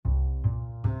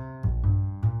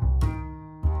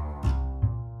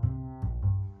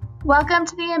Welcome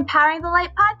to the Empowering the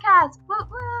Light podcast. Woot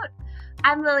woot!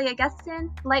 I'm Lily Augustin,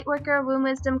 lightworker, womb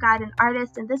wisdom guide, and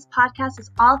artist, and this podcast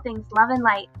is all things love and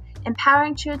light,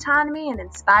 empowering true autonomy and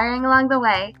inspiring along the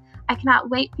way. I cannot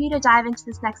wait for you to dive into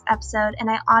this next episode, and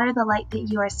I honor the light that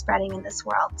you are spreading in this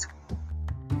world.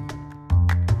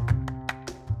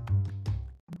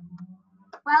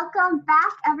 Welcome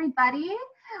back, everybody.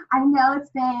 I know it's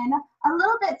been a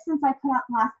little bit since I put out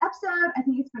the last episode. I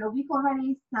think it's been a week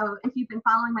already. So if you've been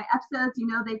following my episodes, you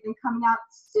know they've been coming out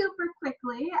super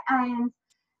quickly. And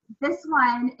this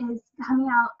one is coming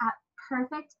out at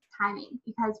perfect timing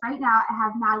because right now I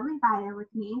have Natalie Vaya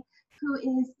with me, who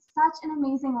is such an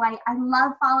amazing light. I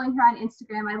love following her on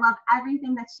Instagram. I love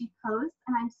everything that she posts,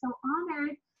 and I'm so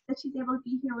honored that she's able to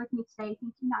be here with me today.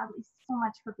 Thank you, Natalie, so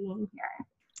much for being here.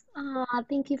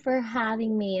 Thank you for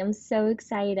having me. I'm so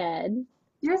excited.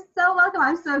 You're so welcome.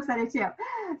 I'm so excited too.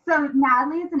 So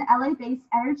Natalie is an LA-based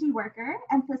energy worker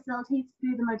and facilitates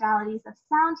through the modalities of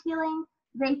sound healing,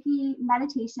 Reiki,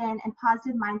 meditation, and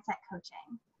positive mindset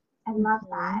coaching. I love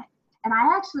that. And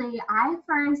I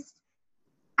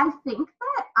think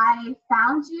that I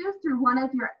found you through one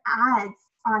of your ads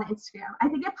on Instagram. I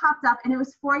think it popped up and it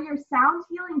was for your sound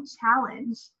healing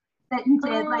challenge that you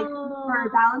did, like for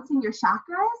balancing your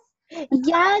chakras.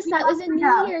 Yes, that was a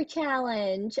New Year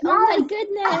challenge. Yes. Oh my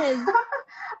goodness.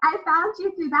 I found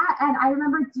you through that, and I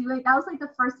remember that was like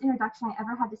the first introduction I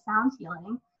ever had to sound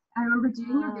healing. I remember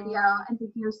doing your video and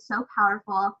thinking it was so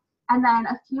powerful. And then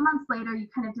a few months later, you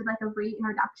kind of did like a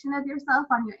reintroduction of yourself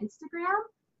on your Instagram.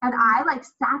 And I like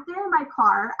sat there in my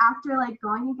car after like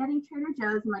going and getting Trader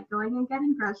Joe's and like going and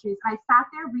getting groceries. And I sat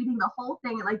there reading the whole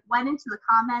thing and like went into the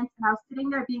comments, and I was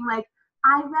sitting there being like,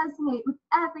 I resonate with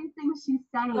everything she's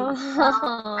saying. So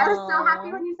I was so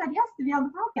happy when you said yes to be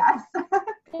on the podcast.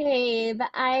 Babe,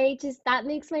 that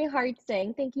makes my heart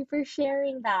sing. Thank you for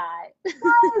sharing that.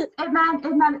 Yes,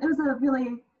 it was a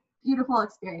really beautiful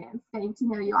experience getting to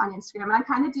know you on Instagram. And I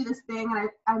kind of do this thing, and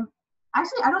I'm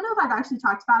actually, I don't know if I've actually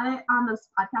talked about it on this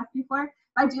podcast before,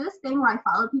 but I do this thing where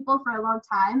I follow people for a long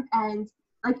time, and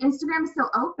like Instagram is so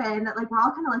open that like we're all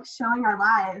kind of like showing our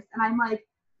lives, and I'm like,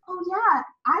 oh yeah,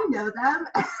 I know them.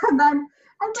 and then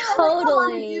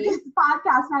totally. I do this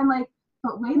podcast, and I'm like,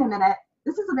 but wait a minute,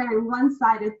 this is a very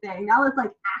one-sided thing. Now let's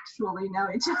like actually know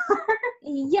each other.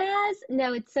 Yes,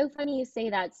 no, it's so funny you say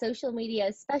that. Social media,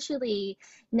 especially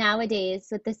nowadays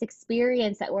with this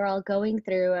experience that we're all going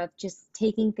through of just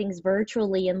taking things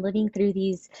virtually and living through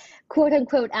these quote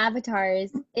unquote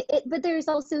avatars. But there's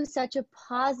also such a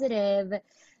positive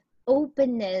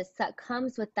openness that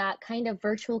comes with that kind of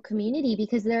virtual community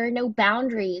because there are no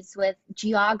boundaries with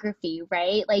geography,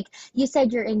 right? Like you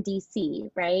said, you're in DC,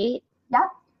 right? Yep.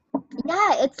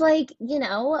 Yeah, it's like,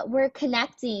 we're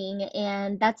connecting,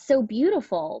 and that's so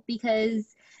beautiful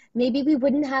because maybe we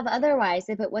wouldn't have otherwise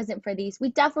if it wasn't for these. We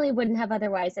definitely wouldn't have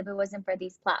otherwise if it wasn't for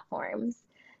these platforms.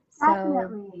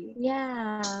 Definitely.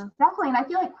 Yeah. Definitely. And I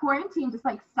feel like quarantine just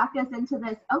like stuck us into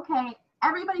this, okay,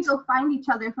 everybody go find each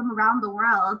other from around the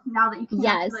world now that you can't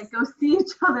actually, like go see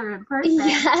each other in person.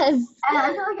 Yes. And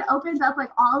I feel like it opens up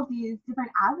like all these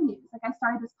different avenues. Like I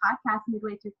started this podcast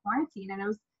midway through quarantine, and it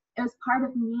was part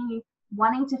of me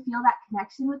wanting to feel that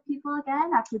connection with people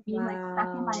again after being like stuck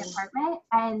in my apartment.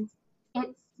 And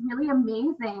it's really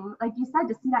amazing, like you said,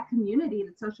 to see that community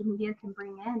that social media can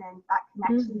bring in and that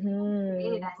connection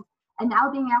create. And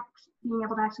now being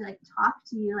able to actually like talk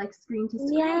to you like screen to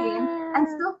screen and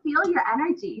still feel your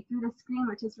energy through the screen,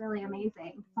 which is really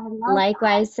amazing. So I love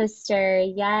Likewise, sister.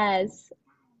 Yes.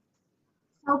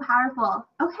 So powerful.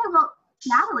 Okay, well,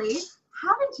 Natalie,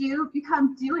 how did you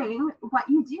become doing what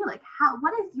you do? Like,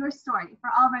 what is your story for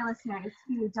all of our listeners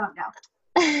who don't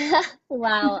know?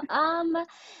 Wow.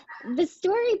 The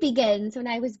story begins when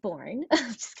I was born.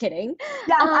 Just kidding.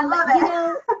 Yeah, I love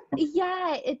it.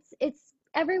 Yeah, it's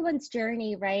everyone's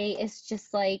journey, right? It's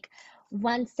just like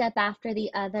one step after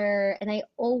the other. And I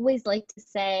always like to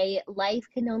say life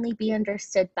can only be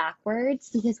understood backwards,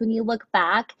 because when you look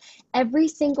back, every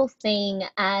single thing,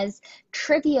 as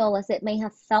trivial as it may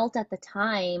have felt at the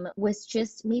time, was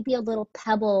just maybe a little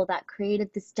pebble that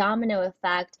created this domino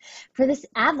effect for this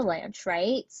avalanche,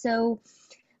 right? So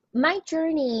my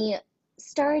journey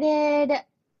started,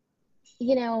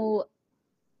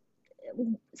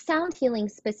 sound healing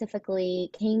specifically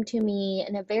came to me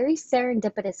in a very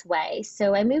serendipitous way.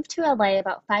 So I moved to LA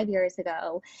about 5 years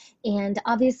ago, and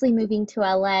obviously moving to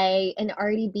LA and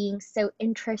already being so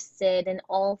interested in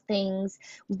all things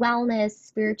wellness,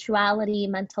 spirituality,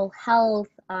 mental health,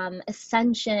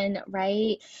 ascension,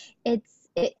 right? It's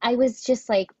I was just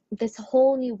like, this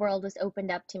whole new world was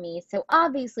opened up to me. So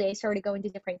obviously I started going to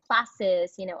different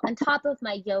classes, you know, on top of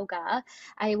my yoga,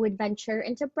 I would venture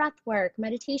into breath work,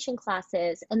 meditation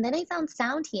classes, and then I found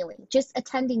sound healing, just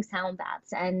attending sound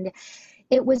baths. And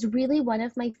it was really one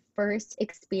of my first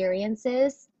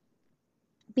experiences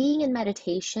being in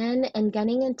meditation and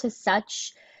getting into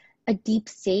such a deep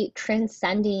state,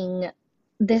 transcending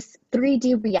this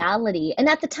 3D reality. And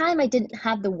at the time, I didn't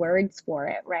have the words for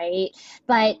it, right?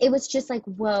 But it was just like,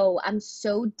 whoa, I'm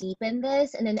so deep in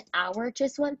this. And an hour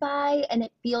just went by and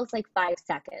it feels like 5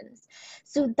 seconds.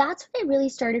 So that's when I really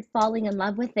started falling in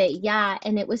love with it. Yeah.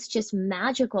 And it was just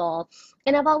magical.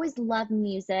 And I've always loved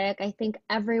music. I think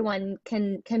everyone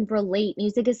can relate.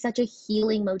 Music is such a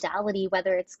healing modality,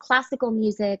 whether it's classical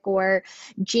music or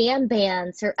jam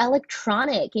bands or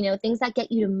electronic, you know, things that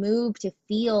get you to move, to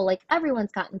feel. Like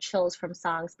everyone's gotten chills from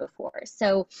songs before.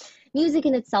 So music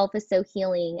in itself is so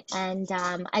healing. And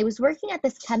I was working at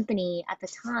this company at the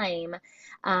time,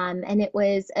 and it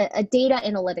was a data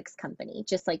analytics company,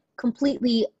 just like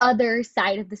completely other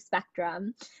side of the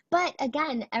spectrum. But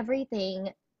again,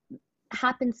 everything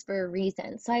happens for a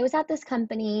reason. So I was at this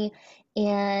company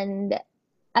and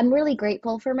I'm really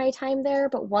grateful for my time there.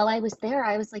 But while I was there,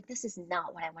 I was like, this is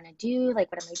not what I want to do.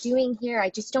 Like, what am I doing here? I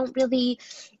just don't really,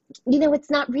 you know, it's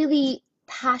not really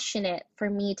passionate for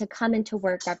me to come into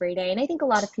work every day. And I think a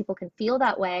lot of people can feel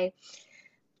that way.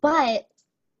 But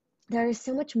there is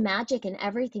so much magic in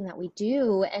everything that we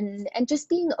do, and just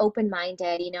being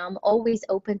open-minded. You know, I'm always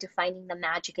open to finding the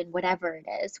magic in whatever it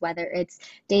is, whether it's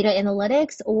data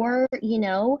analytics or, you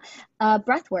know, a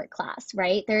breathwork class,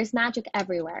 right? There's magic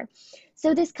everywhere.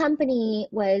 So this company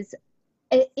was,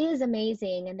 it is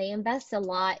amazing, and they invest a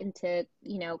lot into,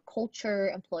 you know, culture,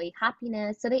 employee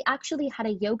happiness. So they actually had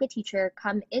a yoga teacher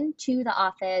come into the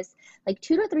office like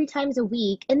 2 to 3 times a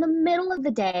week in the middle of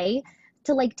the day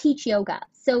to like teach yoga.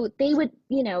 So they would,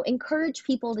 you know, encourage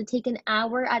people to take an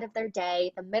hour out of their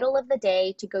day, the middle of the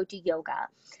day, to go do yoga.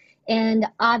 And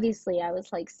obviously, I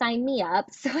was like, sign me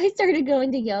up. So I started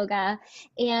going to yoga.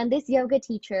 And this yoga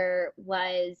teacher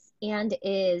was and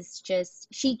is just,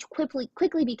 she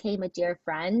quickly became a dear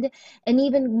friend, and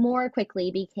even more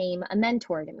quickly became a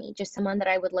mentor to me, just someone that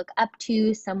I would look up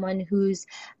to, someone whose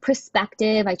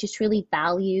perspective I just really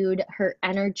valued, her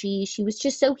energy. She was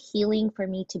just so healing for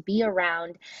me to be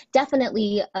around.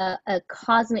 Definitely a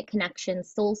cosmic connection,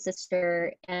 soul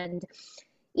sister. And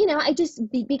you know, I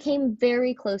just became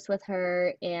very close with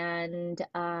her. And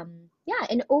yeah,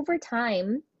 and over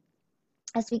time,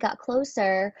 as we got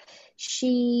closer,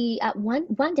 she at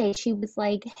one day she was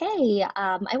like, "Hey,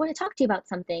 I want to talk to you about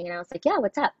something." And I was like, "Yeah,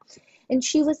 what's up?" And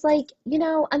she was like, "You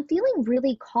know, I'm feeling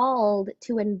really called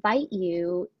to invite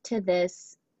you to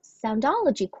this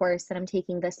soundology course that I'm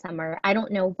taking this summer. I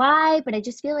don't know why, but I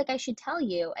just feel like I should tell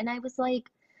you." And I was like,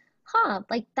 huh,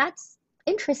 like that's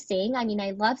interesting. I mean,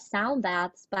 I love sound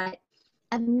baths, but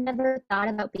I've never thought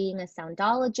about being a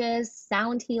soundologist,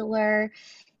 sound healer.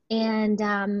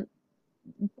 And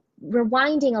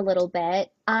rewinding a little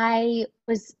bit,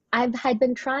 I've had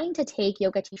been trying to take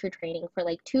yoga teacher training for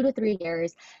like 2 to 3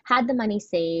 years, had the money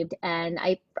saved, and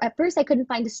I at first I couldn't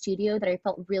find a studio that I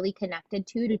felt really connected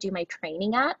to do my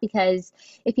training at, because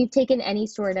if you've taken any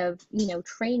sort of, you know,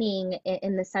 training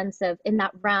in the sense of in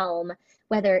that realm,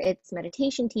 whether it's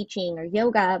meditation teaching or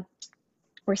yoga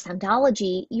or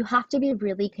soundology, you have to be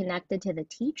really connected to the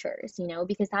teachers, you know,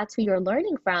 because that's who you're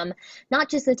learning from, not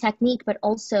just the technique, but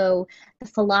also the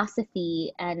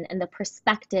philosophy and the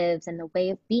perspectives and the way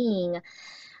of being.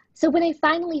 So when I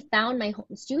finally found my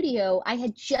home studio, I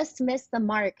had just missed the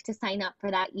mark to sign up for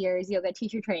that year's yoga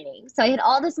teacher training. So I had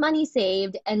all this money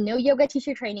saved and no yoga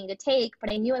teacher training to take,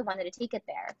 but I knew I wanted to take it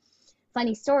there.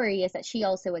 Funny story is that she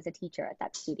also was a teacher at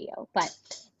that studio. But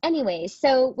anyway,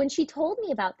 so when she told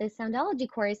me about this soundology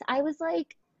course, I was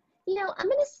like, you know, I'm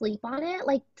gonna sleep on it.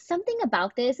 Like something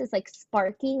about this is like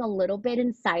sparking a little bit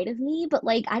inside of me, but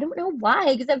like I don't know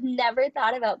why, because I've never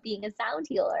thought about being a sound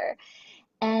healer.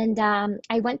 And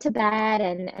I went to bed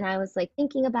and I was like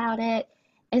thinking about it.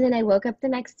 And then I woke up the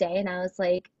next day and I was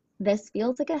like, this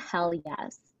feels like a hell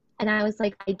yes. And I was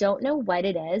like, I don't know what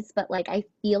it is, but like I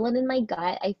feel it in my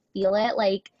gut. I feel it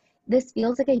like this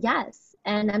feels like a yes.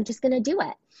 And I'm just going to do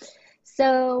it.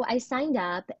 So I signed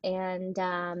up, and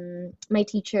my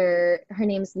teacher, her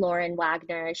name's Lauren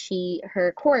Wagner.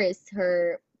 Her course,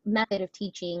 her method of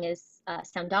teaching is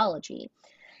soundology.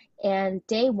 And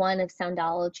day one of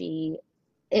soundology,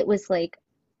 it was like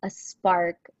a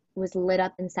spark was lit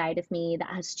up inside of me that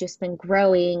has just been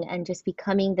growing and just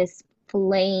becoming this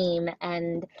flame.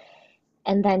 And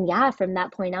And then yeah, from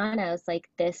that point on, I was like,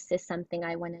 this is something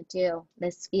I want to do.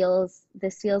 This feels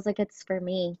like it's for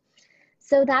me.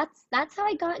 So that's how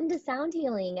I got into sound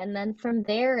healing. And then from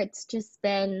there, it's just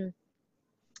been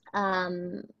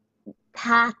um,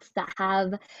 paths that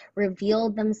have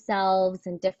revealed themselves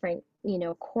in different,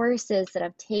 courses that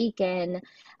I've taken.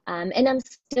 And I'm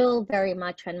still very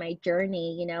much on my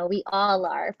journey. We all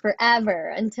are forever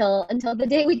until the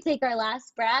day we take our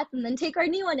last breath and then take our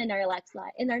new one in our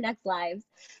next lives.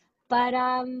 But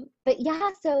yeah,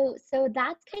 so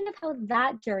that's kind of how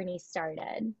that journey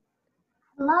started.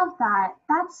 Love that.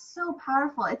 That's so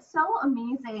powerful. It's so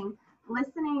amazing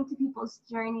listening to people's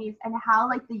journeys and how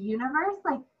like the universe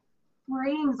like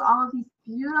brings all of these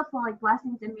beautiful like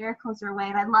blessings and miracles your way.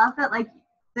 And I love that like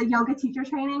the yoga teacher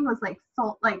training was like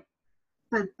so like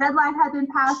the deadline had been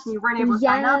passed and you weren't able to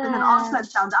sign up, and then all of a Yeah. sudden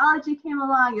Soundology came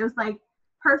along. It was like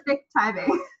perfect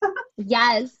timing.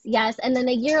 Yes, yes. And then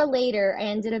a year later, I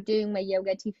ended up doing my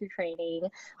yoga teacher training,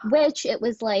 which it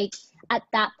was like at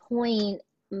that point,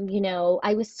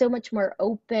 I was so much more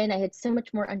open. I had so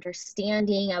much more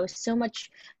understanding. I was so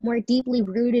much more deeply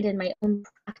rooted in my own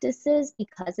practices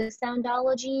because of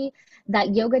soundology.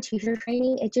 That yoga teacher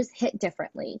training, it just hit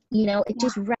differently. It Yeah.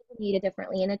 just resonated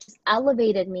differently and it just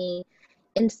elevated me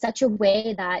in such a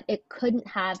way that it couldn't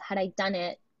have had I done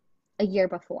it a year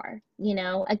before.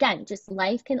 Again, just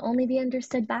life can only be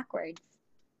understood backwards.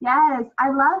 Yes, I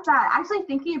love that. Actually,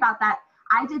 thinking about that,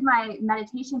 I did my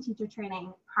meditation teacher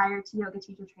training prior to yoga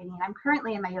teacher training, and I'm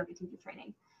currently in my yoga teacher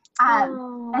training.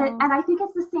 Oh, And I think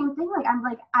it's the same thing. Like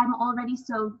I'm already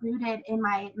so rooted in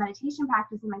my meditation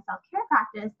practice and my self-care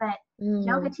practice that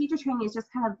yoga mm, teacher training is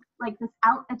just kind of like this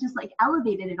out, it just like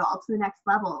elevated it all to the next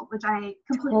level, which I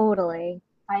completely, totally,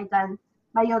 if I had done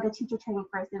my yoga teacher training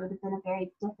first, it would have been a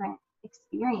very different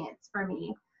experience for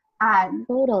me. Um,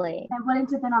 totally. and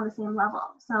wouldn't have been on the same level.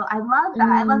 So I love that.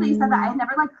 I love that you said that. I Mm,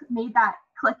 never like made that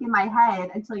click in my head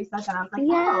until you said that. I was like,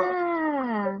 oh,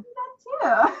 I yeah, can do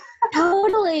that too.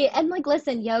 totally. And like,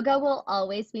 listen, yoga will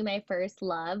always be my first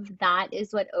love. That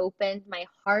is what opened my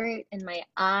heart and my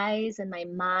eyes and my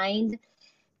mind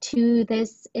to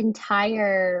this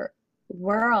entire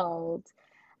world.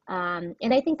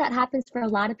 And I think that happens for a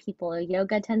lot of people.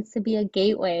 Yoga tends to be a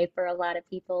gateway for a lot of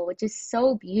people, which is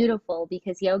so beautiful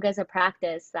because yoga is a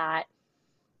practice that,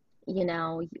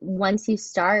 once you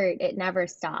start, it never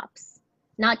stops.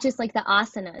 Not just like the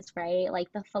asanas, right?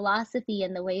 Like the philosophy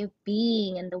and the way of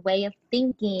being and the way of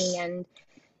thinking. And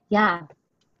yeah.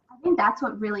 I think that's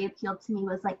what really appealed to me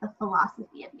was like the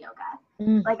philosophy of yoga.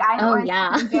 Mm. Like I'd Oh, always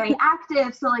yeah. been very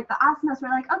active. So like the asanas were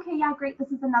like, okay, yeah, great.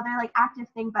 This is another like active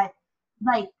thing. But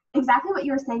like exactly what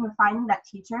you were saying of finding that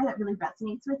teacher that really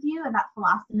resonates with you and that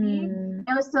philosophy. Mm,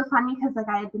 It was so funny because like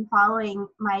I had been following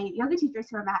my yoga teachers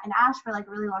who are Matt and Ash for like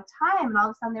a really long time. And all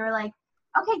of a sudden they were like,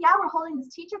 okay, yeah, we're holding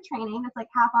this teacher training. It's like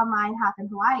half online, half in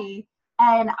Hawaii.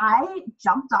 And I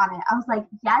jumped on it. I was like,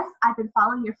 yes, I've been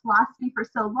following your philosophy for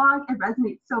so long. It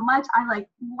resonates so much. I like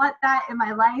want that in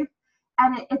my life.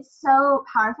 And it's so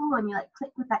powerful when you like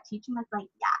click with that teaching. It's like,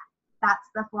 yeah, that's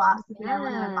the philosophy I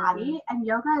want to yeah. embody. And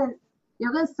yoga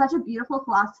is such a beautiful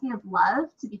philosophy of love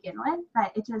to begin with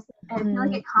that it just, I feel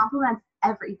like Mm, it complements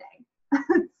everything.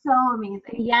 It's so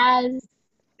amazing. yes,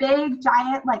 Big,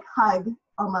 giant, like hug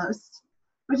almost,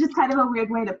 which is kind of a weird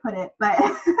way to put it, but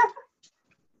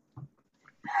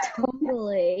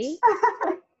totally.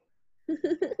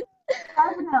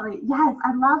 definitely. Yes,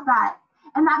 I love that.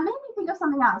 And that made me think of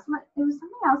something else. It was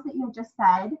something else that you had just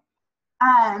said.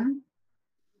 Um,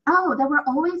 oh, that we're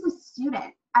always a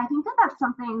student. I think that that's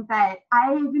something that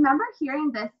I remember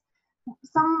hearing this.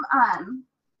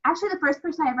 Actually, the first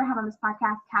person I ever had on this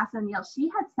podcast, Cass O'Neill, she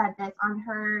had said this on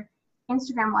her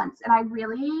Instagram once, and I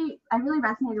really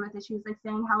resonated with it. She was like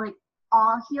saying how like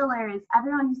all healers,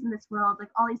 everyone who's in this world, like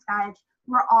all these guides,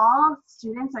 we're all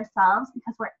students ourselves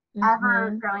because we're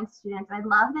ever Hmm. growing students. And I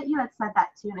love that you had said that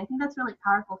too, and I think that's really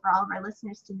powerful for all of our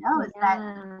listeners to know is that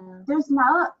Yeah. there's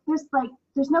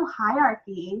no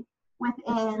hierarchy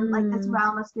within like this Mm,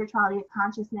 realm of spirituality of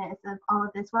consciousness of all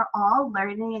of this. We're all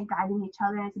learning and guiding each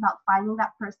other, and it's about finding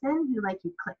that person who like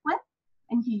you click with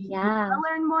and who you want yeah. to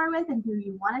learn more with and who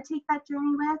you want to take that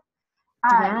journey with.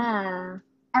 um Yeah.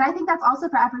 and I think that's also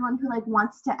for everyone who like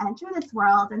wants to enter this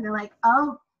world and they're like,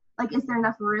 oh, like is there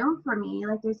enough room for me?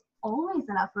 Like there's always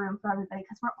enough room for everybody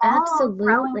because we're all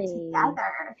growing Absolutely.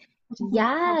 together, which I think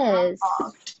is so Yes.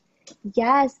 powerful.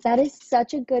 Yes, that is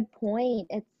such a good point.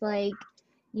 It's like,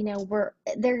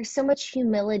 there's so much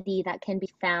humility that can be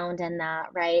found in that,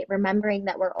 right? Remembering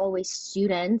that we're always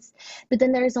students, but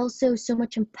then there's also so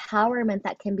much empowerment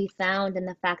that can be found in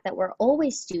the fact that we're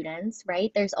always students,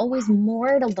 right? There's always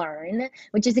more to learn,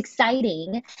 which is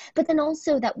exciting, but then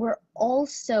also that we're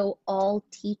also all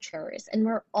teachers and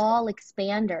we're all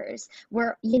expanders.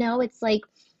 It's like,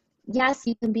 yes,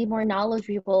 you can be more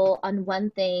knowledgeable on one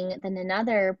thing than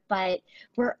another, but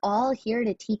we're all here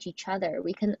to teach each other.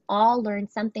 We can all learn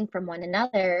something from one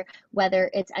another, whether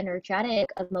it's energetic,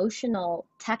 emotional,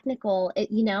 technical.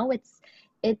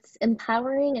 It's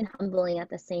empowering and humbling at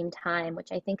the same time,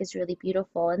 which I think is really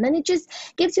beautiful. And then it just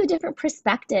gives you a different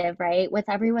perspective, right? With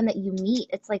everyone that you meet,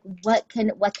 it's like, what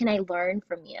can I learn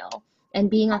from you? And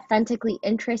being authentically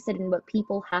interested in what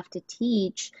people have to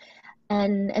teach,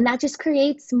 and that just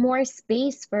creates more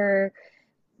space for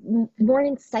more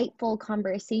insightful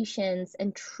conversations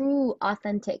and true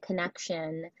authentic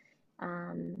connection.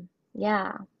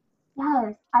 Yeah.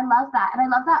 Yes, I love that. And I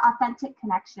love that authentic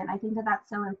connection. I think that that's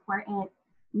so important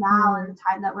now in the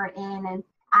time that we're in. And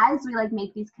as we like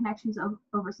make these connections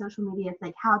over social media, it's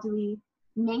like, how do we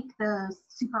make those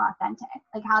super authentic?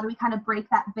 Like, how do we kind of break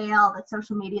that veil that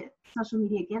social media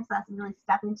gives us and really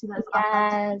step into those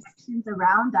authentic connections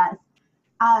around us?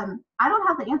 I don't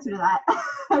have the answer to that.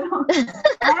 I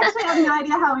actually have no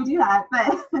idea how we do that,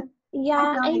 but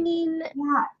yeah, I mean,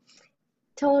 yeah.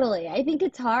 Totally. I think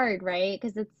it's hard, right?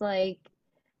 Because it's like,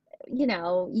 you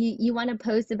want to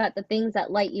post about the things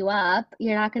that light you up.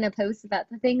 You're not going to post about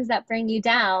the things that bring you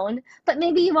down, but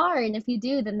maybe you are. And if you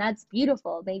do, then that's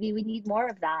beautiful. Maybe we need more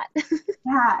of that.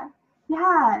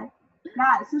 Yeah.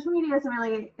 Social media is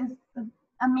an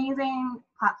amazing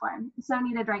platform. It's so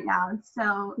needed right now. It's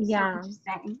so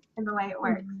interesting in the way it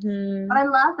works. But I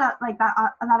love that, like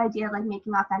that idea of like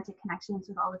making authentic connections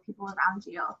with all the people around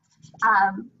you.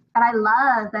 And I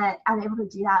love that I'm able to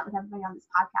do that with everybody on this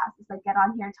podcast. It's like, get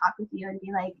on here and talk with you and be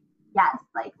like, yes,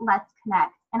 like, let's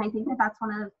connect. And I think that that's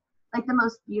one of like the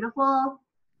most beautiful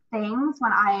things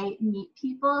when I meet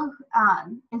people,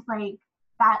 is like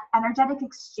that energetic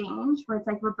exchange where it's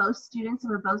like, we're both students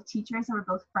and we're both teachers and we're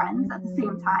both friends at the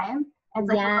same time. And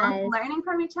it's like, we're both learning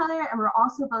from each other and we're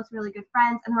also both really good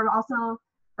friends. And we're also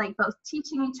like both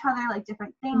teaching each other like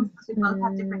different things because we both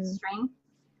have different strengths.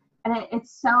 And it's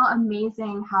so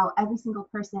amazing how every single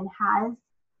person has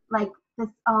like this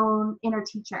own inner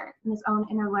teacher and this own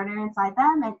inner learner inside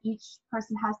them. And each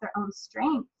person has their own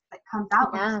strength that comes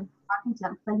out when you're talking to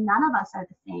them. But none of us are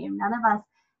the same. None of us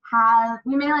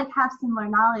we may like have similar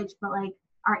knowledge, but like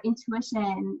our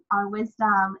intuition, our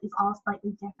wisdom is all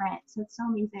slightly different. So it's so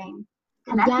amazing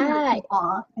connecting with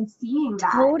people and seeing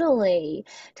that. Totally.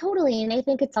 And I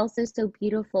think it's also so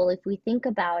beautiful if we think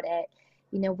about it.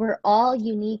 We're all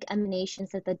unique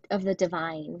emanations of the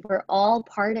divine. We're all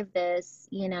part of this,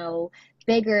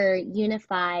 bigger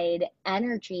unified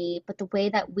energy, but the way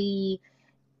that we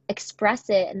express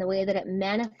it and the way that it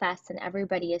manifests in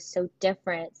everybody is so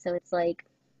different. So it's like,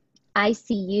 I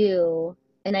see you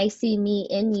and I see me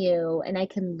in you and I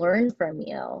can learn from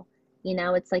you.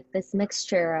 It's like this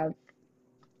mixture of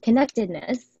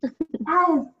connectedness. Yes.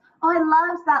 Oh, I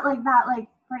love that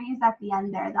phrase at the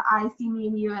end there, the I see me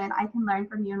and you and I can learn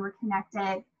from you and we're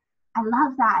connected. I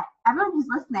love that. Everyone who's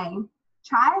listening,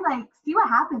 try see what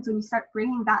happens when you start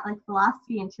bringing that like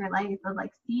philosophy into your life of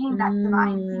like seeing that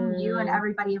divine, seeing you and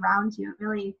everybody around you. It's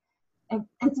really a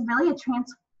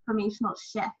transformational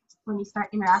shift when you start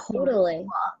interacting with people.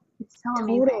 It's so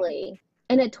amazing.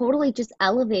 And it totally just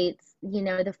elevates,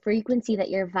 the frequency that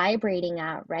you're vibrating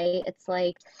at, right? It's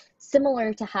like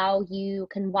similar to how you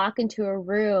can walk into a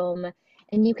room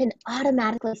and you can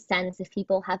automatically sense if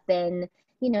people have been,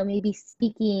 maybe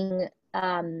speaking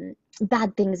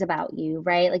bad things about you,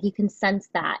 right? Like you can sense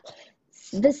that.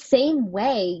 The same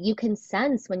way you can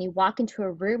sense when you walk into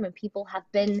a room and people have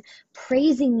been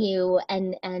praising you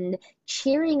and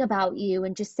cheering about you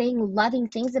and just saying loving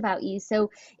things about you.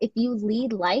 So if you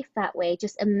lead life that way,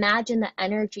 just imagine the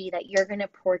energy that you're going to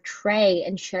portray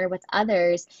and share with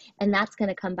others, and that's going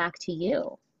to come back to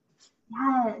you.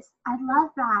 Yes, I love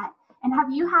that. And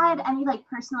have you had any like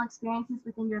personal experiences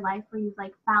within your life where you've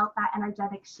like felt that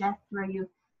energetic shift, where you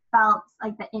felt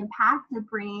like the impact of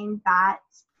bringing that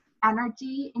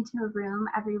energy into a room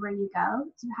everywhere you go?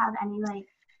 Do you have any like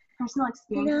personal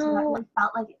experiences where that really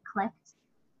felt like it clicked?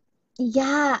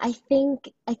 Yeah, I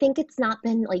think it's not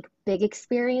been like big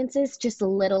experiences, just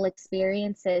little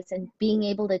experiences, and being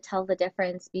able to tell the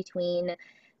difference between,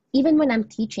 even when I'm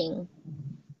teaching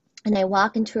and I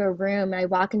walk into a room, I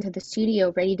walk into the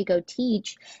studio ready to go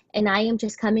teach, and I am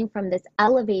just coming from this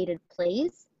elevated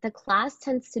place, the class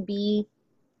tends to be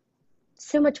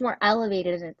so much more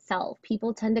elevated in itself.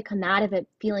 People tend to come out of it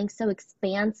feeling so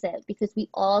expansive because we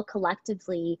all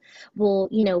collectively will,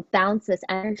 bounce this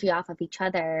energy off of each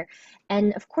other.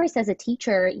 And of course, as a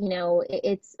teacher,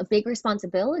 it's a big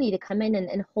responsibility to come in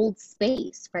and hold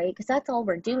space, right? Because that's all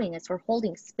we're doing is we're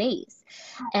holding space.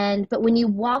 But when you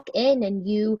walk in and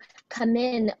you come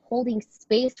in holding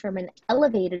space from an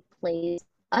elevated place,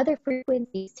 other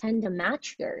frequencies tend to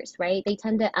match yours, right? They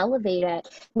tend to elevate it,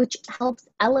 which helps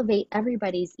elevate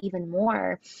everybody's even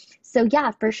more. So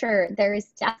yeah, for sure. There is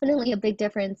definitely a big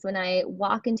difference when I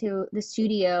walk into the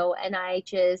studio and I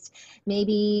just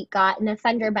maybe got an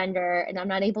fender bender and I'm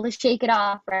not able to shake it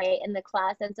off, right? And the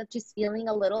class ends up just feeling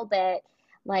a little bit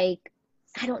like,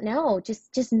 I don't know,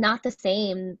 just not the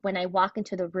same when I walk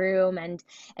into the room and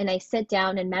I sit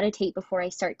down and meditate before I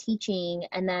start teaching.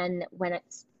 And then when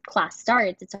class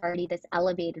starts, it's already this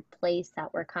elevated place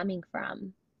that we're coming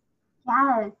from.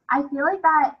 Yes, I feel like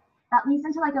that leads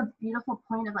into like a beautiful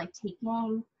point of like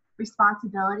taking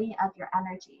responsibility of your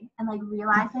energy and like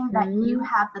realizing that you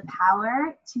have the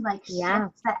power to like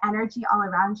shift the energy all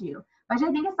around you, which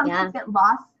I think is sometimes get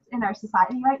lost in our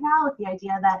society right now with the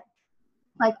idea that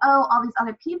like, oh, all these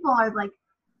other people are like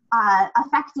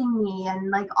affecting me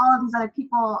and like all of these other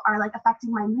people are like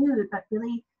affecting my mood, but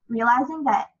really realizing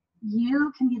that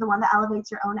you can be the one that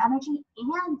elevates your own energy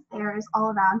and there's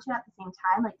all around you at the same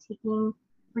time, like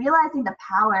realizing the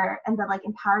power and the like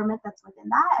empowerment that's within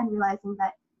that and realizing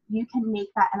that you can make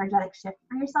that energetic shift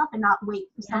for yourself and not wait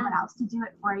for someone else to do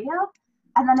it for you.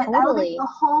 And then it elevates the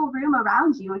whole room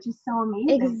around you, which is so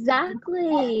amazing.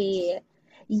 Exactly.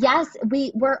 Yes,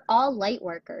 we're all light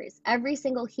workers. Every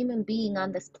single human being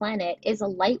on this planet is a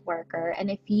light worker. And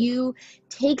if you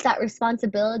take that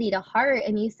responsibility to heart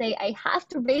and you say, I have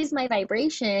to raise my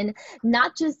vibration,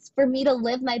 not just for me to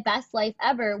live my best life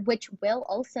ever, which will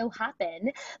also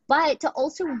happen, but to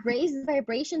also raise the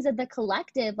vibrations of the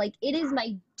collective. Like, it is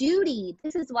my duty.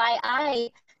 This is why I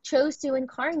chose to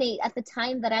incarnate at the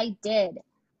time that I did.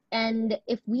 And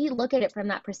if we look at it from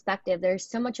that perspective, there's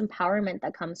so much empowerment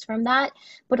that comes from that,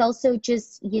 but also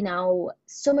just,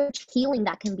 so much healing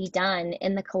that can be done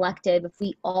in the collective if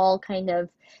we all kind of,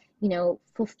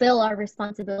 fulfill our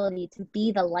responsibility to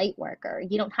be the light worker.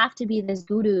 You don't have to be this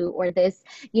guru or this,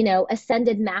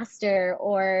 ascended master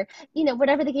or,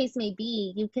 whatever the case may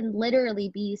be. You can literally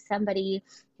be somebody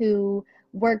who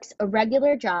works a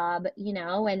regular job,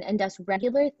 and does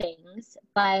regular things,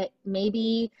 but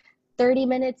maybe 30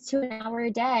 minutes to an hour a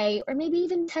day, or maybe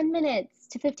even 10 minutes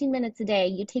to 15 minutes a day,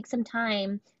 you take some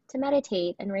time to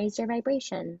meditate and raise your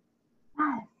vibration.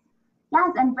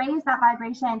 Yes, and raise that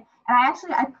vibration. And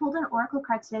I pulled an oracle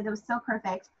card today that was so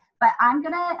perfect, but I'm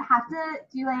gonna have to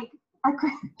do like a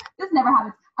quick, this never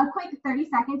happens, a quick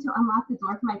 30-second to unlock the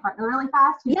door for my partner really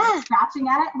fast. He's like scratching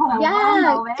at it. Hold on one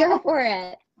moment. Go for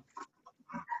it.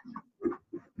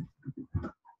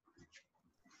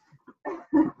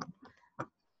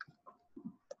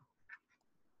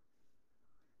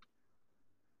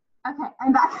 Okay,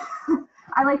 I'm back.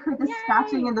 I like heard the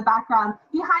scratching in the background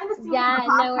behind the scenes. Yeah,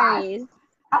 no worries.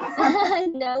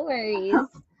 No worries. Okay,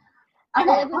 I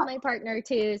live with my partner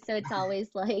too, so it's always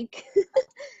like,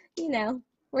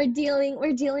 we're dealing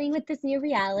with this new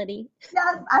reality.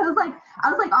 Yes, I was like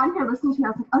on here listening to you.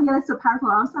 I was like, oh yeah, that's so powerful.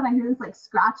 All of a sudden, I hear this like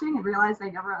scratching and realized I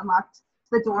never unlocked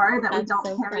the door that we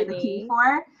don't carry the key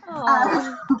for.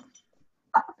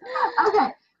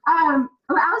 Okay. I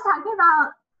was talking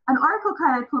about an oracle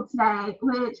card I pulled today,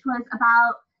 which was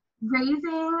about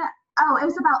it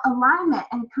was about alignment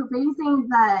and raising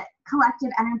the collective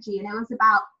energy. And it was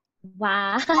about it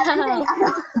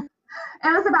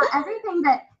was about everything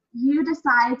that you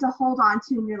decide to hold on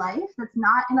to in your life that's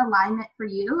not in alignment for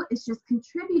you is just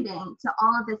contributing to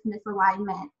all of this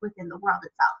misalignment within the world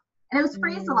itself. And it was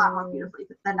phrased a lot more beautifully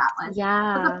than that was.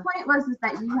 Yeah. But the point was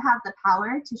that you have the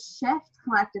power to shift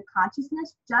collective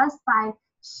consciousness just by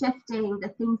shifting the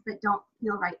things that don't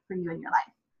feel right for you in your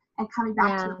life and coming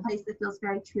back to a place that feels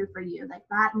very true for you. Like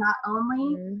that not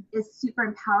only is super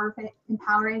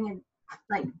empowering and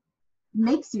like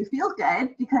makes you feel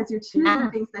good because you're choosing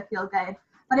things that feel good,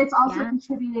 but it's also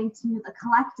contributing to the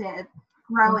collective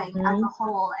growing as a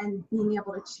whole and being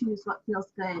able to choose what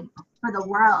feels good for the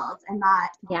world and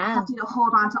not have to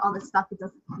hold on to all this stuff that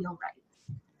doesn't feel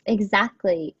right.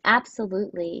 Exactly.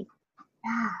 Absolutely.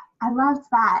 Yeah, I loved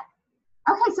that.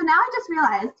 Okay, so now I just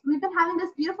realized we've been having this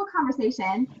beautiful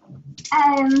conversation,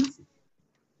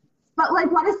 but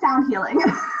like, what is sound healing?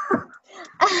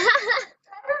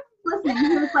 Listening,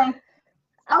 he was like,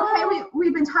 okay,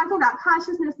 we've been talking about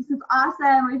consciousness. This is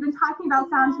awesome. We've been talking about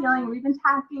sound healing. We've been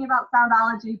talking about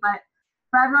soundology, but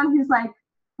for everyone who's like,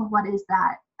 well, what is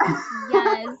that?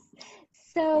 Yes.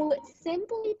 So,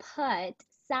 simply put,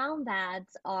 sound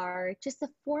baths are just a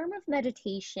form of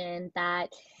meditation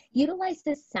that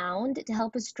utilizes sound to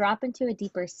help us drop into a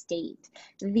deeper state.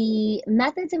 The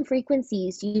methods and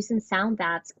frequencies used in sound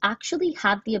baths actually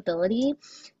have the ability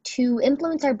to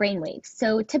influence our brainwaves.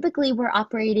 So, typically, we're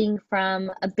operating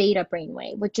from a beta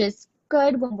brainwave, which is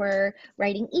good when we're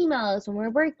writing emails, when we're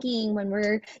working, when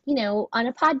we're, on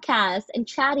a podcast and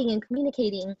chatting and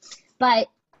communicating. But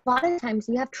a lot of times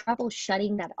we have trouble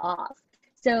shutting that off.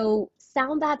 So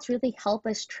sound baths really help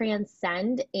us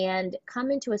transcend and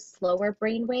come into a slower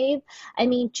brainwave. I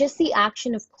mean, just the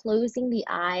action of closing the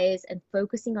eyes and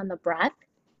focusing on the breath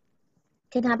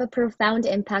can have a profound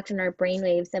impact on our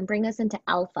brainwaves and bring us into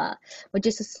alpha, which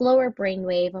is a slower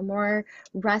brainwave, a more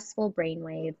restful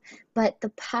brainwave. But the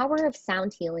power of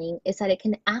sound healing is that it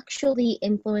can actually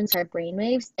influence our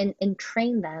brainwaves and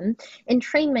train them.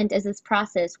 Entrainment is this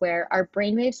process where our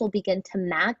brainwaves will begin to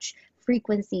match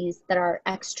frequencies that are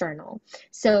external.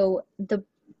 So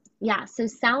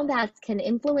sound baths can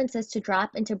influence us to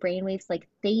drop into brainwaves like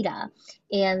theta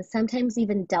and sometimes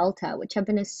even delta, which have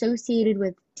been associated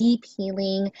with deep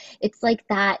healing. It's like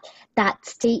that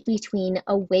state between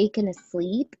awake and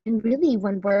asleep, and really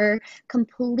when we're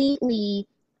completely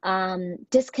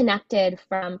disconnected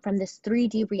from this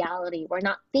 3D reality. We're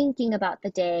not thinking about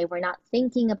the day. We're not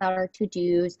thinking about our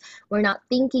to-dos. We're not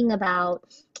thinking about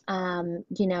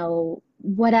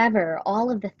whatever,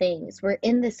 all of the things. We're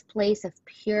in this place of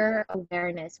pure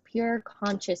awareness, pure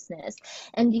consciousness.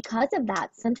 And because of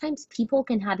that, sometimes people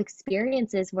can have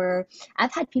experiences where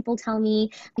I've had people tell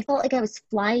me, I felt like I was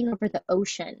flying over the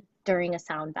ocean during a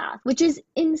sound bath, which is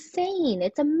insane.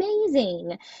 It's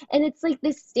amazing. And it's like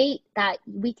this state that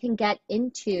we can get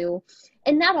into,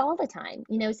 and not all the time.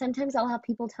 Sometimes I'll have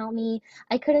people tell me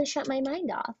I couldn't shut my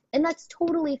mind off, and that's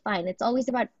totally fine. It's always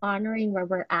about honoring where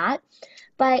we're at.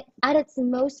 But at its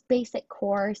most basic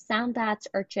core, sound baths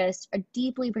are just a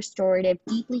deeply restorative,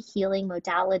 deeply healing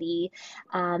modality.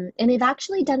 And they've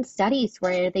actually done studies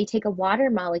where they take a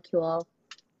water molecule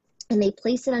and they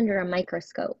place it under a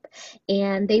microscope,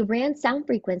 and they ran sound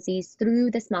frequencies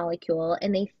through this molecule,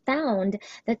 and they found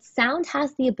that sound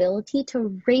has the ability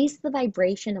to raise the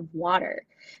vibration of water.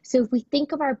 So if we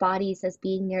think of our bodies as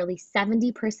being nearly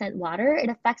 70% water, it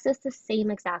affects us the same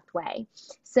exact way.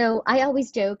 So I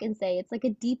always joke and say it's like a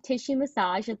deep tissue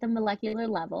massage at the molecular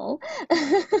level.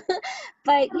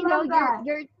 But you're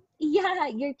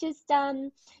just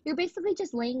you're basically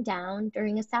just laying down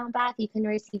during a sound bath. You can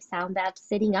receive sound baths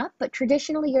sitting up, but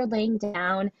traditionally you're laying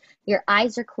down, your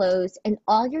eyes are closed, and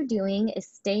all you're doing is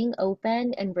staying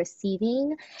open and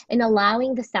receiving and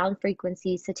allowing the sound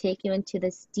frequencies to take you into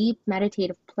this deep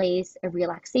meditative place of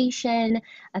relaxation,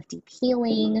 of deep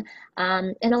healing.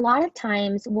 And a lot of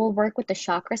times we'll work with the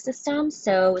chakra system.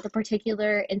 So the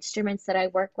particular instruments that I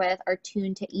work with are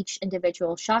tuned to each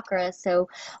individual chakra. So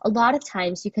a lot of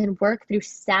times you can work through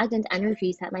stagnant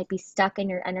energies that might be stuck in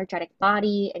your energetic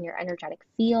body and your energetic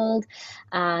field.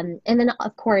 And then,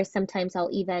 of course, sometimes I'll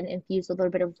even infuse a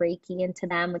little bit of Reiki into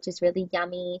them, which is really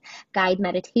yummy, guide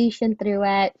meditation through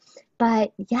it.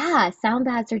 But yeah, sound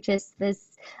baths are just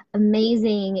this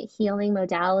amazing healing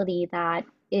modality that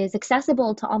is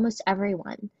accessible to almost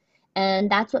everyone. And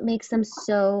that's what makes them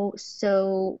so,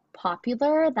 so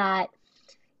popular, that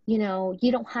you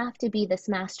don't have to be this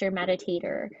master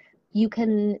meditator. You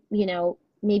can,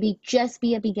 maybe just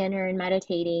be a beginner in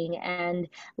meditating and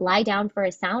lie down for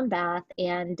a sound bath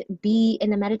and be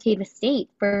in a meditative state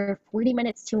for 40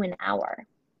 minutes to an hour,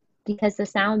 because the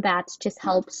sound baths just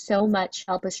help so much,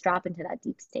 help us drop into that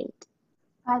deep state.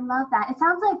 I love that. It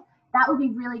sounds like that would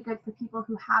be really good for people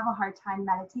who have a hard time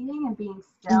meditating and being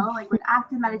still, like with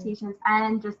active meditations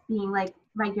and just being like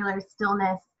regular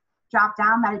stillness, drop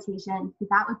down meditation.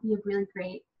 That would be a really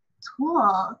great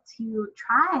tool to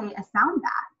try a sound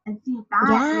bath and see if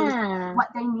that is what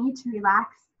they need to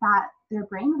relax their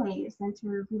brain waves and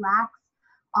to relax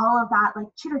all of that like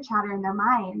chitter chatter in their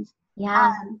mind.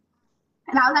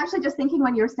 And I was actually just thinking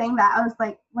when you were saying that, I was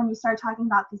like, when you started talking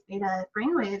about these beta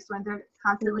brainwaves, when they're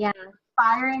constantly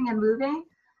firing and moving,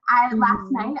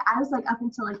 last night, I was like up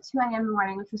until like 2 a.m. in the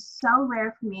morning, which was so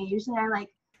rare for me. Usually I like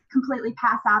completely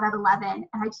pass out at 11,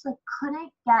 and I just like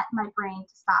couldn't get my brain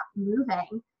to stop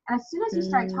moving. And as soon as you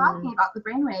started talking about the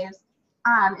brainwaves,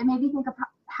 it made me think of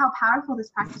how powerful this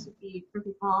practice would be for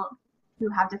people who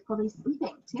have difficulty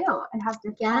sleeping too, and have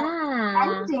difficulty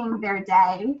ending their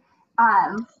day.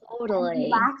 Totally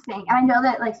relaxing. And I know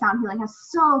that like sound healing has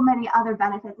so many other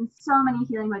benefits and so many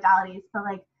healing modalities, but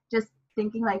like just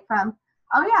thinking like from,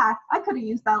 oh yeah, I could have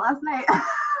used that last night.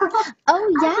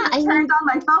 Oh yeah, I turned on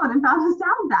my phone and found a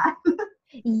sound bath.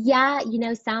 Yeah,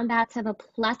 sound baths have a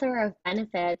plethora of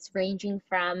benefits ranging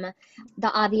from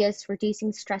the obvious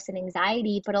reducing stress and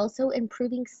anxiety, but also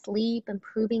improving sleep,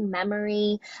 improving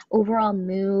memory, overall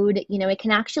mood. It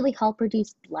can actually help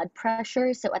reduce blood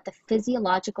pressure. So at the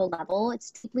physiological level,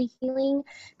 it's deeply healing,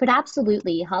 but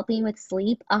absolutely helping with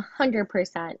sleep,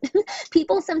 100%.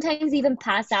 People sometimes even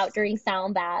pass out during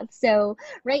sound baths. So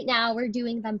right now we're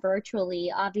doing them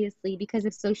virtually, obviously, because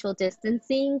of social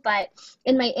distancing, but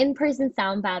in my in-person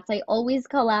sound baths, I always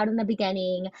call out in the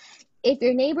beginning, if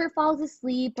your neighbor falls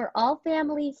asleep, we're all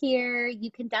family here.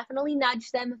 You can definitely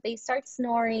nudge them if they start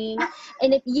snoring.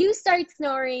 And if you start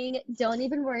snoring, don't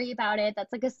even worry about it.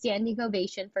 That's like a standing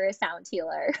ovation for a sound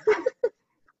healer.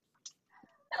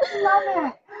 I love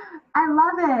it. I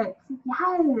love it.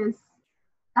 Yes.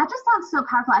 That just sounds so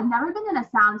powerful. I've never been in a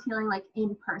sound healing like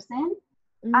in person.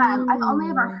 I've only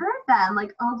ever Mm, heard them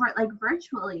like over like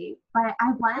virtually, but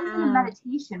I was in a yeah.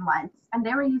 meditation once and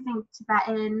they were using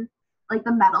Tibetan like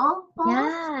the metal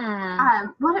bowls. Yeah.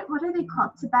 What are they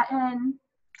called? Tibetan.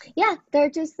 Yeah, they're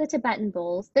just the Tibetan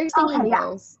bowls. They're Okay, singing yeah.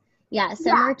 bowls. Yeah,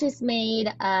 some Yeah. are just made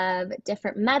of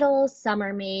different metals. Some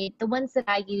are made, the ones that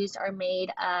I used are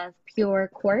made of pure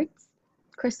quartz,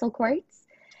 crystal quartz.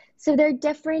 So they're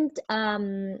different,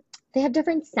 they have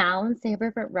different sounds, they have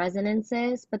different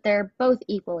resonances, but they're both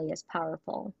equally as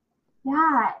powerful.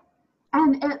 Yeah.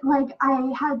 And it like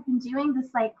I had been doing this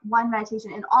like one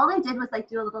meditation and all I did was like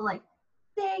do a little like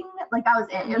ding, like that was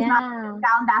it. It was not like a Yeah.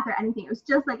 sound bath or anything. It was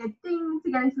just like a ding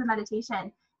to get into the meditation.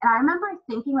 And I remember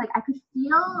thinking like I could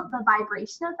feel the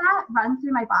vibration of that run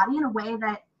through my body in a way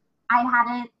that I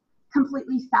hadn't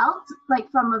completely felt like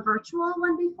from a virtual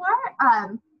one before.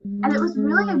 And it was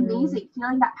really Mm. amazing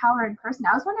feeling that power in person.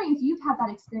 I was wondering if you've had that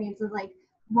experience of like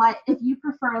what if you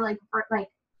prefer like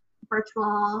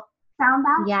virtual sound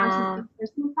baths versus Yeah.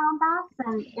 in-person sound baths,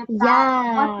 and if that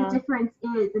what the Yeah. difference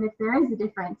is, and if there is a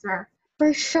difference, or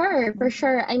For sure, for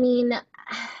sure. I mean,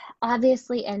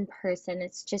 obviously in person,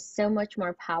 it's just so much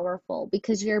more powerful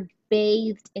because you're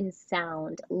bathed in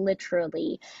sound,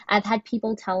 literally. I've had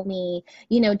people tell me,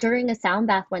 during a sound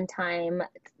bath one time,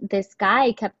 this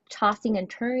guy kept tossing and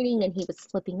turning and he was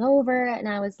flipping over. And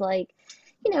I was like,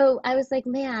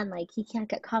 man, like he can't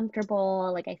get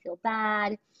comfortable. Like I feel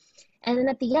bad. And then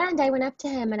at the end, I went up to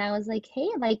him and I was like, hey,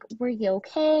 like, were you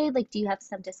okay? Like, do you have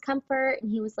some discomfort? And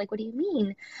he was like, what do you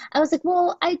mean? I was like,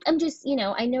 well, I'm just,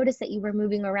 I noticed that you were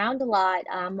moving around a lot.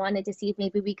 Wanted to see if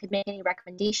maybe we could make any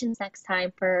recommendations next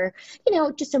time for,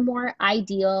 just a more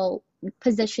ideal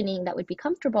positioning that would be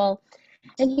comfortable.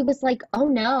 And he was like, "Oh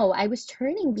no, I was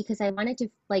turning because I wanted to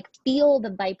like feel the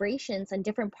vibrations on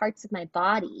different parts of my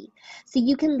body." So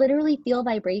you can literally feel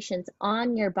vibrations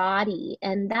on your body,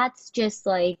 and that's just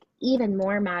like even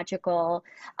more magical.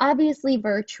 Obviously,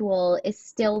 virtual is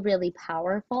still really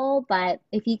powerful, but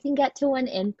if you can get to one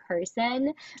in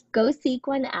person, go seek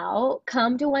one out.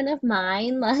 Come to one of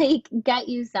mine, like get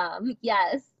you some.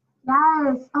 Yes.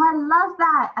 yes, oh, I love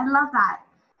that. I love that.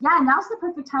 Yeah, now's the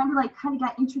perfect time to like kind of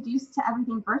get introduced to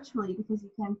everything virtually because you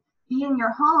can be in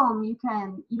your home. You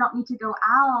don't need to go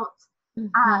out. Hmm.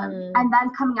 And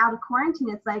then coming out of quarantine,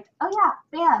 it's like, oh yeah,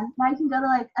 bam! Now you can go to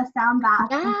like a sound bath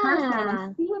in person and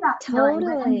Yeah, see that feeling,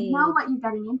 but and know totally. what you're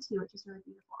getting into, which is really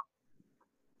beautiful.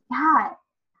 Yeah.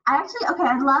 I actually, okay,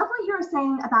 I love what you were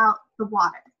saying about the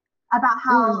water, about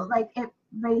how Mm, like it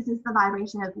raises the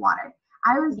vibration of water.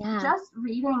 I was yeah. just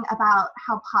reading about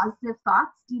how positive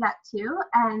thoughts do that too.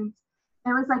 And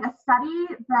it was like a study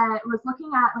that was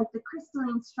looking at like the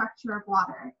crystalline structure of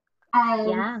water. And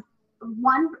Yeah.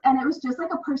 and it was just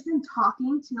like a person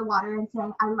talking to the water and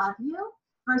saying, I love you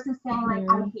versus saying like,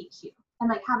 I Mhm. hate you. And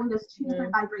like having those two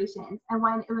different Mhm. vibrations. And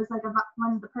when it was like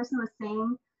when the person was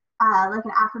saying like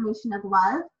an affirmation of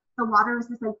love, the water was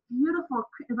this like beautiful,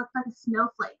 it looked like a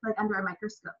snowflake, like under a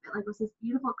microscope. It like was this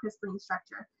beautiful crystalline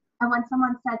structure. And when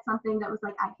someone said something that was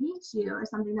like, I hate you, or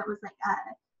something that was like a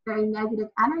very negative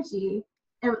energy,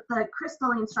 the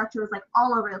crystalline structure was like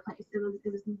all over the place. It was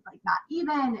like not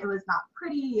even, it was not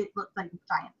pretty, it looked like a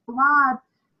giant blob.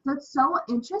 So it's so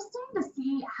interesting to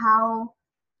see how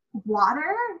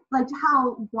water, like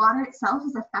how water itself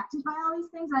is affected by all these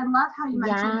things. And I love how you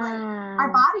mentioned like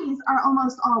our Yeah. bodies are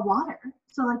almost all water.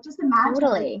 So like just imagine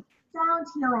like Totally. sound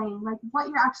healing, like what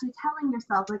you're actually telling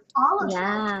yourself, like all of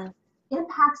this Yeah.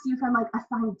 impacts you from like a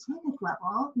scientific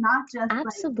level, not just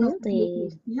like this makes me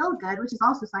Absolutely. feel good, which is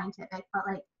also scientific, but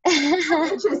like so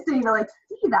interesting to like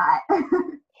see that.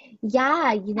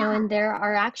 Yeah, Yeah. and there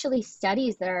are actually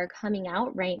studies that are coming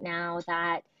out right now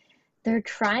that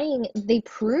they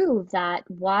prove that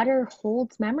water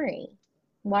holds memory.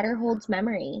 Water holds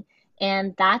memory.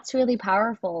 And that's really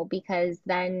powerful because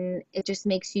then it just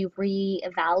makes you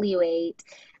reevaluate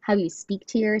how you speak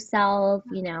to yourself,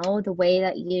 the way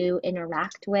that you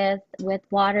interact with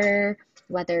water,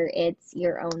 whether it's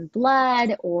your own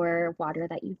blood or water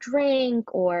that you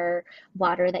drink or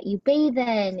water that you bathe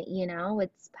in,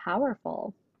 it's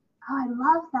powerful. Oh, I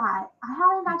love that. I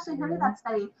haven't actually heard of Mhm. that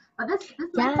study, but this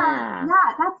might sound, Yeah.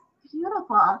 yeah, that's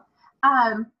beautiful.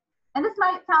 Um, and this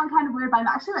might sound kind of weird, but I'm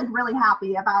actually like really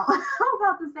happy about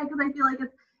about this day because I feel like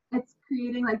it's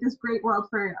creating like this great world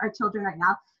for our children right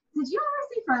now. Did you ever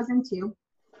see Frozen 2?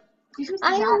 Did you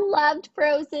see I that? loved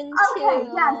Frozen Okay,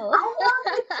 yes, too. I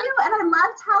loved it too, and I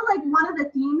loved how like one of the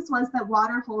themes was that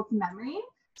water holds memory.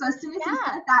 So as soon as you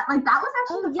Yeah. said that, like that was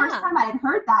Oh, actually the first yeah. time I had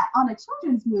heard that on a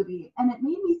children's movie, and it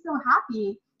made me so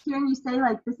happy hearing you say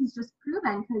like this is just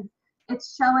proven because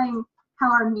it's showing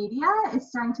how our media is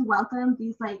starting to welcome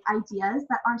these like ideas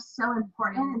that are so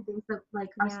important Mhm. and things that like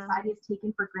our Yeah. society has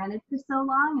taken for granted for so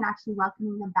long, and actually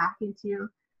welcoming them back into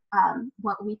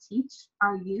what we teach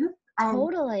our youth and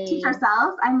teach Totally.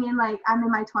 ourselves. I mean, like I'm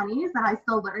in my 20s and I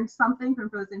still learned something from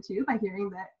Frozen 2 by hearing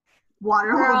that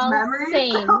water holds Girl, memories.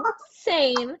 same,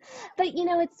 same. But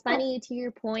it's funny to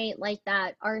your point, like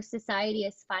that our society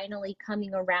is finally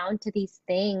coming around to these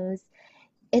things.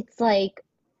 It's like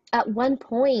at one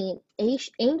point,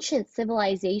 ancient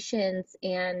civilizations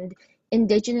and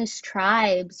indigenous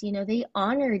tribes, they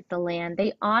honored the land,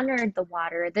 they honored the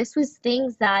water. This was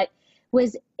things that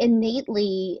was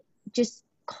innately just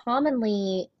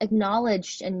commonly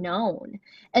acknowledged and known.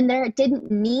 And there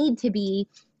didn't need to be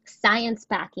science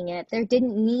backing it. There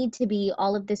didn't need to be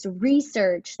all of this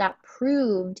research that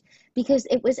proved because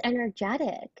it was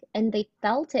energetic and they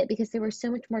felt it because they were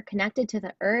so much more connected to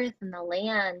the earth and the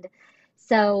land.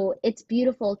 So it's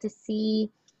beautiful to see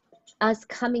us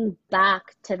coming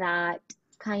back to that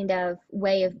kind of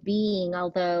way of being,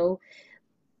 although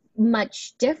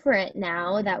much different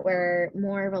now that we're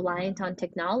more reliant on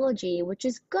technology, which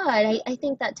is good. I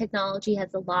think that technology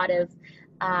has a lot of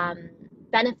um,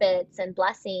 benefits and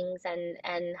blessings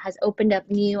and has opened up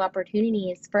new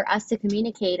opportunities for us to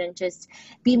communicate and just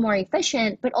be more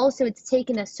efficient, but also it's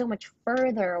taken us so much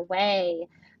further away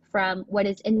from what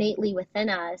is innately within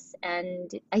us. And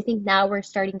I think now we're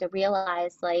starting to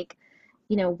realize like,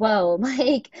 whoa,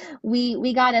 like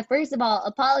we gotta first of all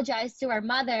apologize to our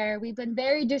mother. We've been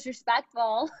very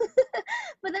disrespectful,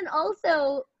 but then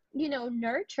also,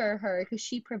 nurture her because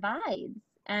she provides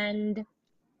and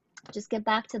just get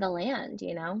back to the land.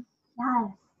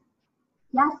 Yes.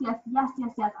 Yes, yes, yes,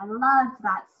 yes, yes. I loved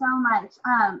that so much.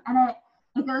 And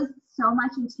it goes so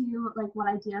much into like what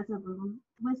I do as a womb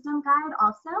wisdom guide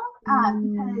also,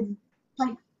 because Mm,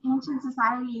 like ancient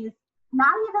societies,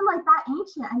 not even like that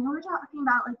ancient. I know we're talking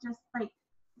about like just like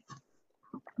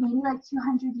maybe like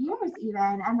 200 years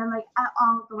even, and then like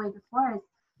all the way before is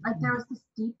like there was this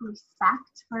deep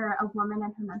respect for a woman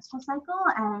and her menstrual cycle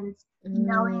and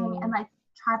knowing and mm, like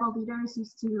tribal leaders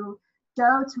used to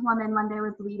go to women when they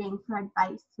were bleeding for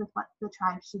advice with what the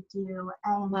tribe should do.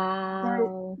 And there,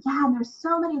 wow. yeah, and there's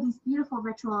so many of these beautiful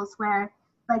rituals where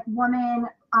like women,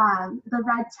 the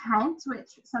red tent,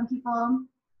 which some people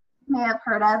may have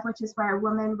heard of, which is where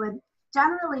women would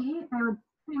generally, they would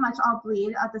pretty much all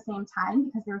bleed at the same time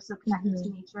because they were so connected to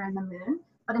Hmm. nature and the moon.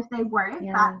 But if they weren't,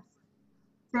 Yeah.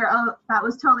 that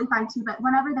was totally fine too. But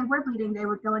whenever they were bleeding, they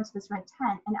would go into this red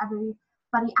tent and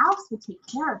everybody else would take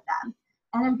care of them.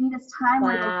 And it would be this time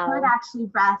where they could Wow. actually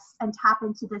rest and tap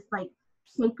into this like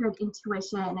sacred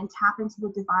intuition and tap into the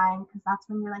divine because that's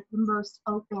when you're like the most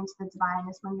open to the divine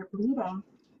is when you're bleeding.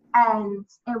 And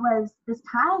it was this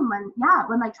time when, yeah,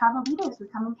 when like tribal leaders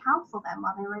would come and counsel them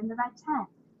while they were in the red tent.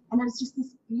 And it was just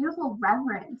this beautiful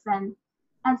reverence and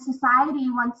society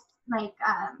like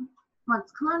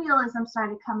once colonialism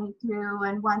started coming through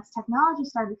and once technology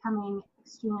started becoming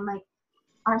extreme, like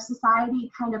our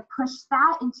society kind of pushed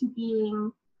that into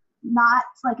being not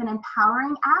like an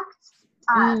empowering act.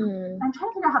 Mm, I'm trying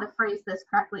to figure out how to phrase this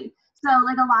correctly. So,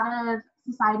 like a lot of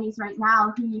societies right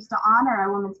now who used to honor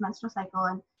a woman's menstrual cycle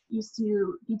and used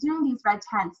to be doing these red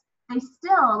tents, they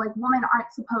still, like, women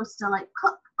aren't supposed to like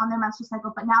cook on their menstrual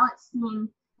cycle, but now it's seen,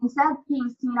 instead of being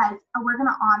seen as, oh, we're going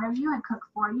to honor you and cook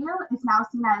for you, it's now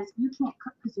seen as you can't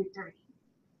cook because you're dirty.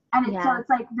 And so yeah. it's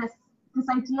like this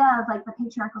idea of like the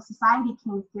patriarchal society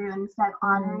came through and instead of Mm,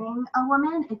 honoring a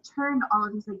woman, it turned all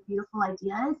of these like beautiful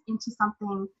ideas into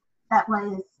something that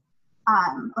was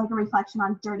like a reflection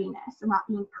on dirtiness and not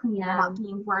being clean and yeah. not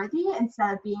being worthy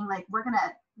instead of being like we're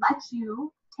gonna let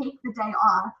you take the day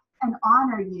off and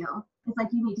honor you it's like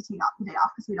you need to take off the day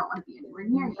off because we don't want to be anywhere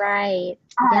near you. Right.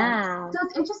 Yeah. So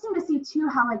it's interesting to see too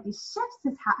how like these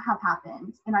shifts have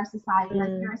happened in our society. Like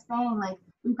you were saying, like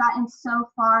we've gotten so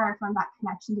far from that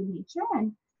connection to nature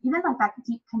and even like that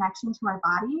deep connection to our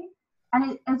body.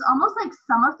 And it's almost like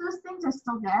some of those things are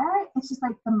still there. It's just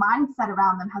like the mindset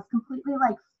around them has completely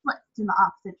like flipped in the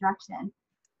opposite direction.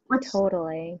 Which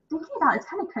Totally. thinking about it's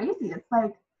kind of crazy. It's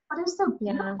like, but it's so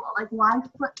beautiful. Yeah. Like why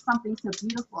flip something so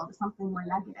beautiful to something more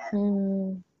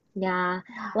negative? Yeah.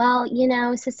 Well, you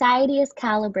know, society is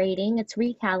calibrating, it's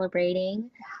recalibrating.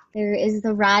 There is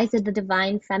the rise of the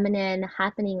divine feminine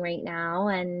happening right now,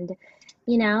 and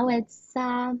you know,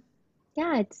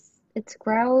 yeah, it's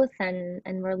growth and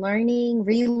we're learning,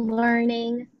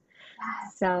 relearning.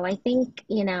 So I think,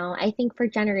 you know, I think for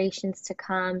generations to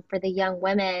come, for the young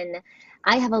women,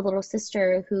 I have a little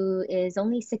sister who is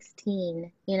only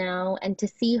 16, you know, and to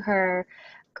see her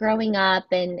growing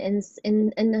up in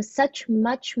a such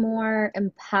much more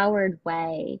empowered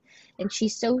way. And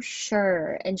she's so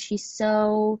sure and she's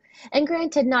so, and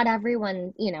granted, not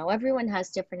everyone, you know, everyone has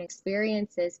different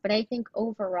experiences, but I think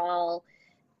overall,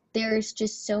 there's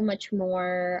just so much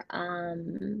more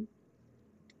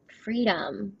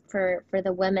freedom for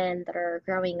the women that are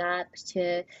growing up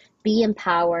to be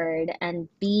empowered and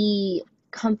be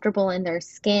comfortable in their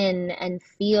skin and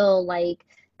feel like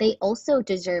they also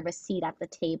deserve a seat at the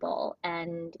table.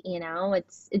 And you know,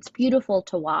 it's beautiful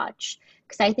to watch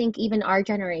because I think even our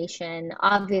generation,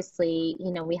 obviously,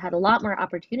 you know, we had a lot more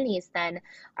opportunities than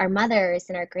our mothers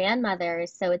and our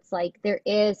grandmothers, so it's like there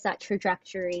is that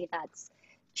trajectory that's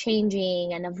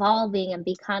changing and evolving and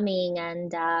becoming,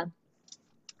 and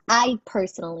I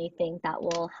personally think that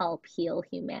will help heal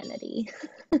humanity.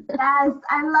 Yes,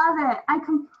 I love it. I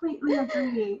completely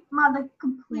agree. I'm on the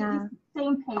completely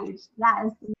same page.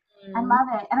 Yes, I love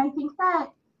it. And I think that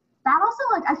also,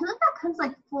 like, I feel like that comes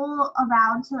like full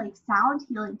around to like sound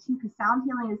healing too, because sound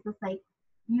healing is this like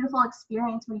beautiful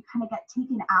experience where you kind of get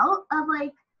taken out of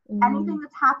like anything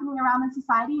that's happening around in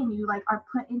society and you like are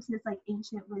put into this like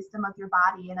ancient wisdom of your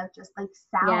body and of just like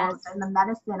sounds and the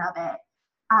medicine of it.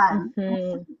 It's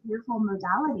such a beautiful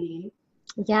modality.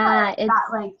 Yeah, it's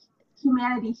that like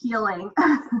humanity healing.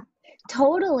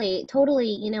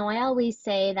 totally. You know, I always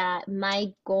say that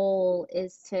my goal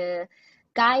is to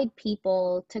guide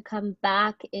people to come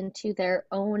back into their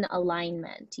own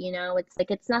alignment. You know, it's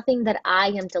like it's nothing that I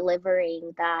am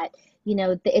delivering that, you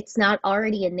know, it's not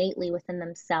already innately within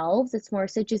themselves. It's more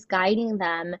so just guiding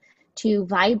them to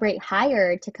vibrate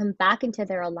higher, to come back into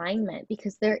their alignment,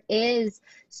 because there is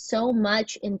so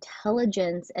much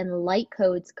intelligence and light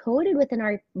codes coded within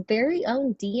our very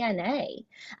own DNA.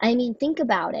 I mean, think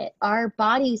about it. Our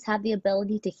bodies have the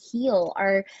ability to heal.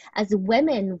 As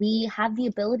women, we have the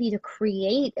ability to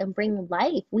create and bring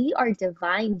life. We are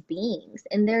divine beings,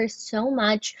 and there's so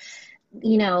much,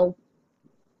 you know,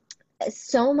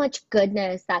 so much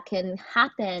goodness that can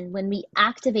happen when we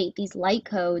activate these light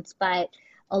codes. But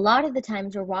a lot of the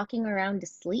times we're walking around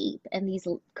asleep and these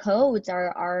codes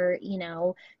are, you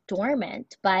know,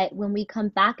 dormant. But when we come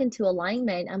back into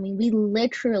alignment, I mean, we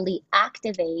literally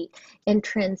activate and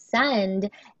transcend,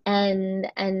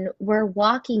 and we're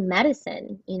walking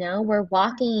medicine, you know, we're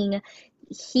walking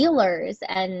healers,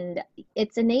 and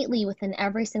it's innately within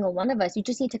every single one of us. You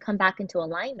just need to come back into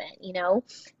alignment, you know,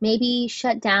 maybe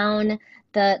shut down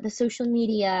the social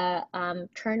media,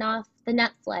 turn off the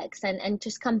Netflix, and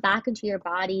just come back into your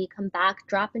body, come back,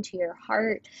 drop into your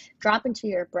heart, drop into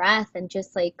your breath, and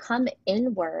just like come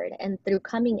inward. And through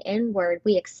coming inward,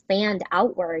 we expand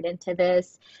outward into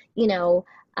this, you know,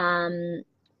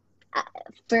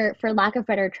 for lack of a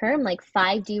better term, like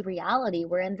 5D reality.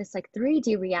 We're in this like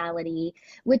 3D reality,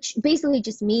 which basically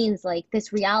just means like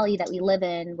this reality that we live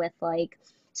in with like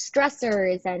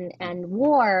stressors and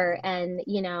war and,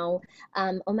 you know,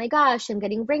 oh my gosh, I'm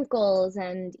getting wrinkles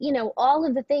and, you know, all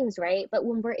of the things, right? But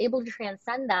when we're able to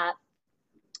transcend that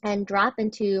and drop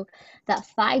into that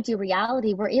 5D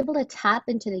reality, we're able to tap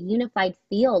into the unified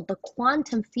field, the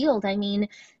quantum field. I mean,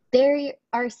 there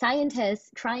are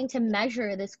scientists trying to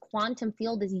measure this quantum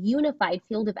field, this unified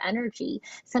field of energy.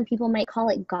 Some people might call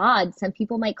it God, some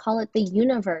people might call it the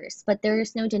universe, but there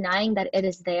is no denying that it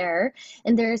is there.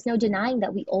 And there is no denying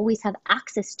that we always have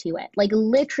access to it. Like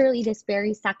literally this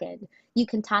very second, you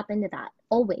can tap into that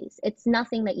always. It's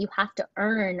nothing that you have to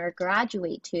earn or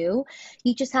graduate to.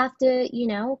 You just have to, you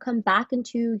know, come back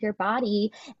into your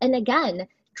body. And again,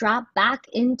 drop back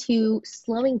into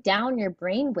slowing down your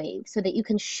brain waves so that you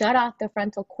can shut off the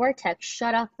frontal cortex,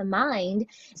 shut off the mind,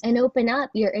 and open up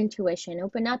your intuition,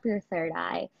 open up your third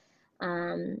eye.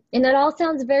 And it all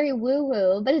sounds very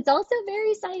woo-woo, but it's also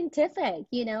very scientific,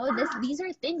 you know. These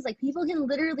are things like people can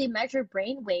literally measure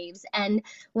brain waves, and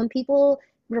when people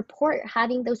report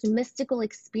having those mystical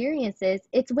experiences,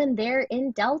 it's when they're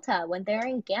in delta, when they're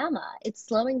in gamma. It's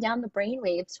slowing down the brain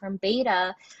waves from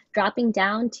beta, dropping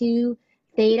down to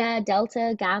theta,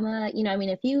 delta, gamma. You know, I mean,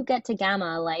 if you get to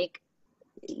gamma, like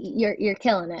you're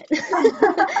killing it.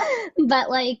 But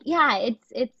like, yeah,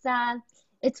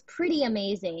 it's pretty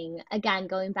amazing. Again,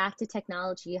 going back to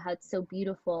technology, how it's so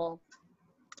beautiful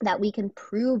that we can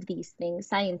prove these things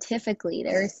scientifically.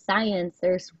 There's science,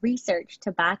 there's research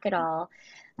to back it all.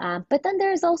 But then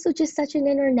there's also just such an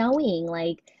inner knowing,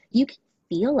 like you can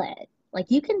feel it.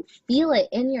 Like you can feel it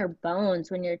in your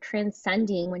bones when you're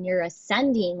transcending, when you're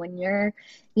ascending, when you're,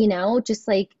 you know, just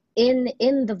like in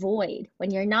the void,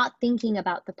 when you're not thinking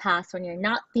about the past, when you're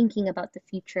not thinking about the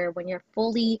future, when you're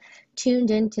fully tuned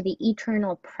into the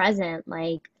eternal present,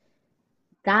 like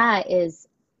that is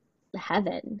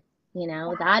heaven, you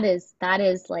know. That is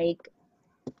like,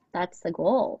 that's the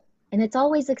goal, and it's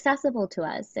always accessible to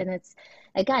us. And it's,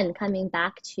 again, coming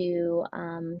back to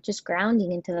just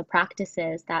grounding into the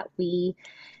practices that we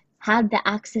have the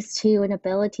access to and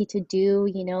ability to do.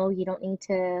 You know, you don't need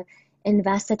to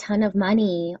invest a ton of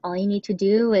money. All you need to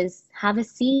do is have a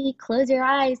seat, close your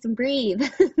eyes, and breathe.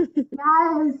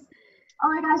 Yes. Oh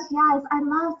my gosh, yes. I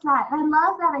love that. I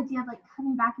love that idea of like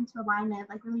coming back into alignment,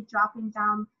 like really dropping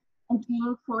down and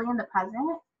being fully in the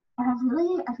present. And I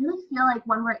really feel like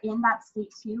when we're in that state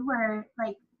too, we're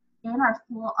like in our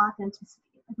full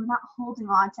authenticity. Like we're not holding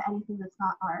on to anything that's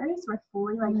not ours. We're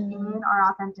fully like in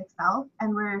our authentic self,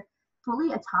 and we're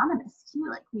fully autonomous too.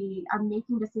 Like we are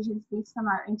making decisions based on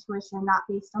our intuition, not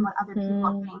based on what other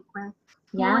people think. We're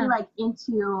fully Yeah. like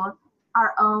into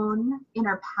our own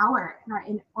inner power and our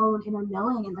own inner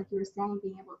knowing. And like you were saying,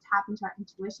 being able to tap into our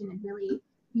intuition and really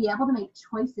be able to make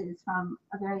choices from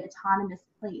a very autonomous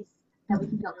place, that we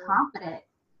can feel confident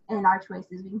in our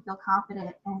choices. We can feel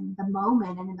confident in the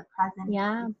moment and in the present.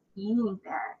 Yeah. And being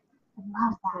there. I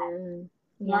love that.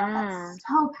 Yeah. That's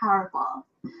so powerful.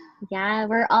 Yeah,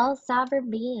 we're all sovereign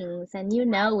beings, and you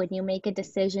know when you make a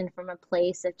decision from a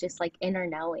place of just like inner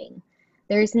knowing.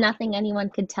 There's nothing anyone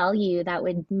could tell you that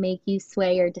would make you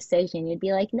sway your decision. You'd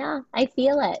be like, "No, I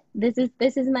feel it. This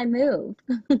is my move."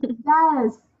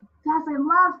 Yes. Yes, I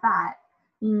love that.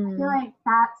 I feel Mm. like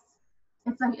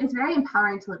it's very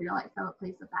empowering to live your life from a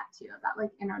place of that too, of that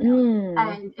like inner knowing. Mm.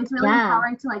 And it's really Yeah,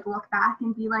 empowering to like look back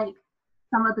and be like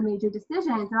some of the major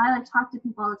decisions. And I like talk to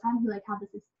people all the time who like have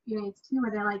this experience too,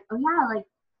 where they're like, oh yeah, like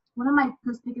one of my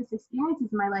those biggest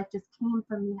experiences in my life just came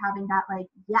from me having that like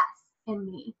yes in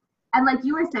me. And like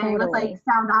you were saying with like totally.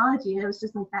 soundology, it was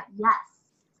just like that yes.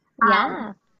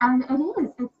 Yeah. And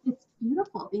it's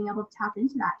beautiful being able to tap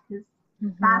into that, because Hmm.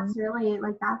 that's really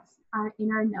like that's our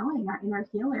inner knowing, our inner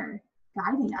healer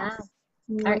guiding Yeah. us.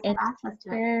 We Our always have inner access to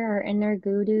it. teacher, our inner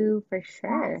guru, for Yes.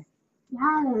 sure.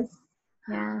 Yes.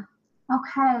 Yeah.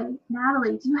 Okay,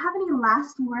 Natalie, do you have any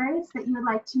last words that you would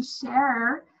like to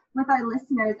share with our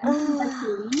listeners? Anything you'd like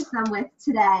to leave them with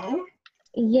today?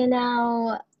 You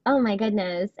know, oh my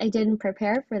goodness, I didn't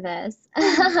prepare for this.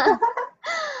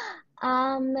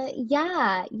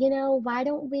 Yeah, you know, why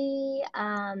don't we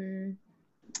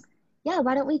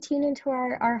tune into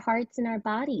our hearts and our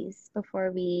bodies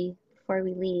before we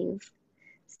leave?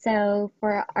 So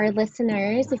for our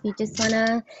listeners,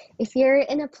 if you're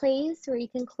in a place where you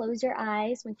can close your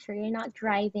eyes, make sure you're not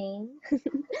driving,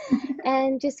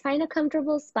 and just find a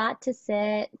comfortable spot to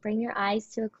sit, bring your eyes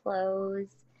to a close,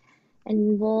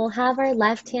 and we'll have our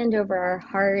left hand over our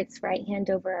hearts, right hand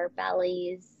over our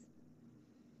bellies,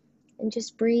 and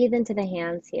just breathe into the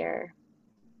hands here.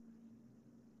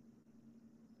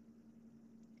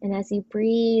 And as you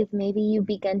breathe, maybe you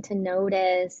begin to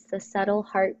notice the subtle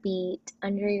heartbeat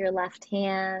under your left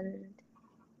hand.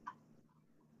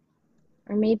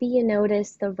 Or maybe you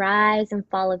notice the rise and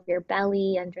fall of your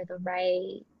belly under the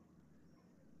right.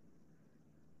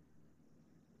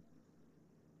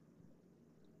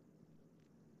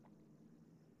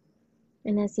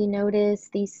 And as you notice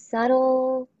these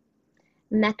subtle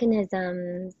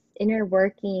mechanisms, inner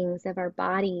workings of our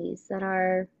bodies that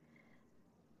are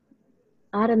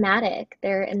automatic,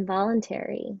 they're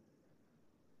involuntary,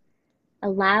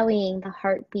 allowing the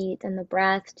heartbeat and the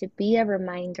breath to be a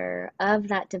reminder of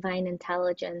that divine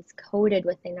intelligence coded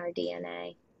within our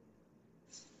DNA.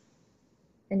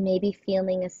 And maybe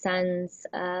feeling a sense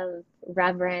of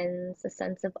reverence, a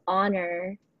sense of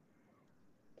honor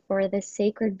for this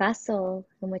sacred vessel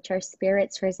in which our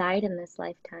spirits reside in this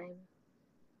lifetime.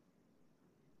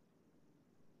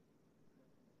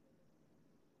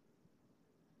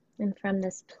 And from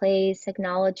this place,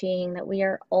 acknowledging that we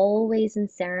are always in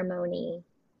ceremony.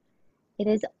 It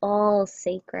is all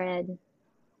sacred.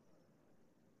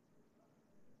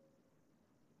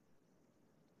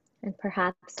 And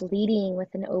perhaps leading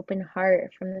with an open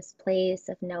heart from this place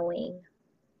of knowing.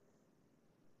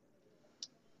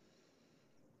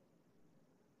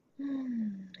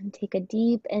 And take a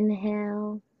deep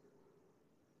inhale.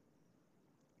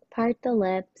 Part the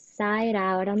lips, sigh it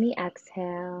out on the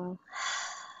exhale.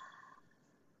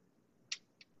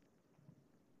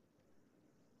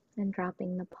 And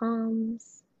dropping the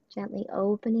palms, gently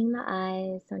opening the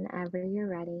eyes whenever you're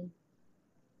ready.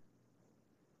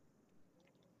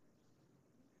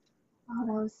 Oh,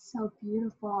 that was so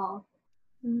beautiful.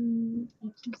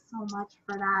 Thank you so much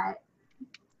for that.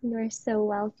 You're so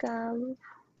welcome.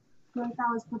 I feel like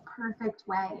that was the perfect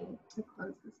way to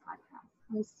close this podcast.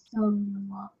 It was so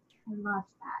beautiful. I loved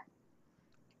that.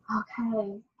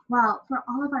 Okay. Well, for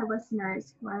all of our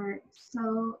listeners who are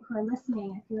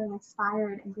listening and feeling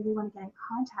inspired and really want to get in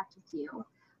contact with you,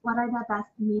 what are the best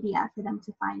media for them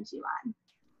to find you on?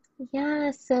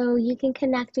 Yeah, so you can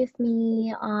connect with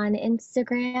me on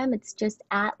Instagram. It's just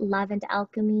at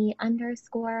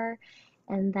loveandalchemy_.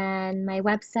 And then my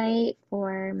website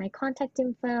for my contact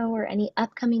info or any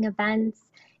upcoming events,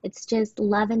 it's just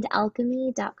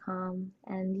loveandalchemy.com.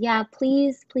 And yeah,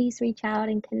 please reach out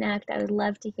and connect. I would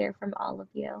love to hear from all of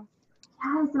you.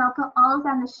 Yes, and I'll put all of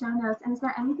that in the show notes. And is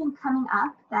there anything coming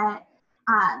up that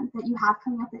you have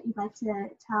coming up that you'd like to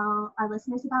tell our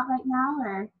listeners about right now,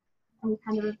 or any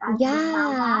kind of event?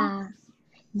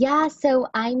 Yeah, so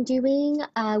I'm doing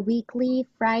a weekly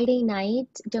Friday night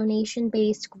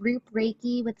donation-based group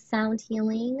Reiki with sound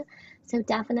healing. So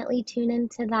definitely tune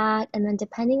into that. And then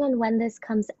depending on when this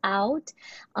comes out,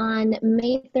 on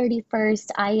May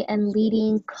 31st, I am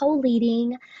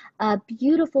co-leading a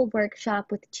beautiful workshop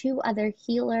with 2 other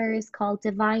healers called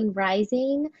Divine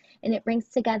Rising. And it brings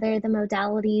together the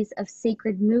modalities of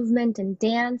sacred movement and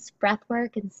dance,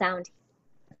 breathwork, and sound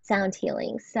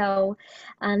healing. So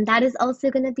that is also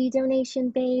going to be donation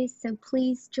based. So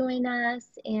please join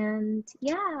us. And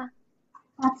yeah.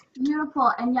 That's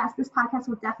beautiful. And yes, this podcast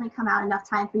will definitely come out enough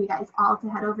time for you guys all to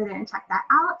head over there and check that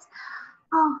out.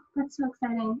 Oh, that's so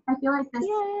exciting. I feel like this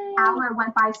hour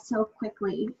went by so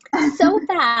quickly. So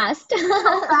fast.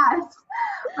 So fast.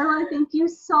 I want to thank you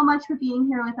so much for being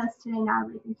here with us today,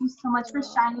 Natalie. Thank you so much for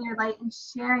shining your light and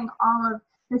sharing all of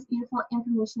this beautiful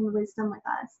information and wisdom with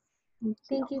us.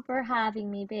 Thank you for having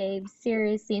me, babe.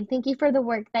 Seriously. And thank you for the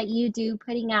work that you do,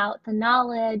 putting out the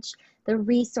knowledge, the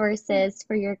resources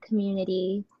for your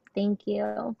community. Thank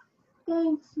you.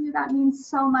 Thank you. That means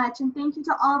so much. And thank you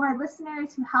to all of our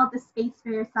listeners who held the space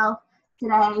for yourself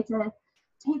today to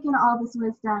take in all this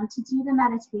wisdom, to do the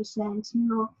meditation,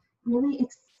 to really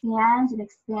expand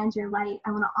your light.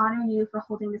 I want to honor you for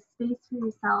holding the space for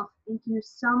yourself. Thank you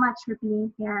so much for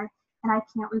being here. And I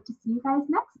can't wait to see you guys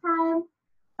next time.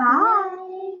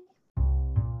 Bye.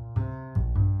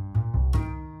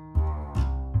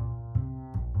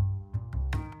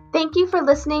 Thank you for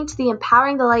listening to the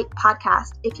Empowering the Light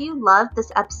podcast. If you loved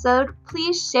this episode,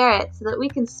 please share it so that we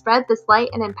can spread this light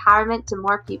and empowerment to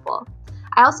more people.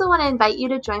 I also want to invite you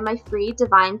to join my free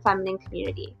Divine Feminine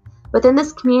community. Within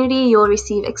this community, you will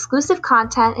receive exclusive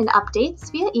content and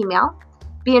updates via email,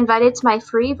 be invited to my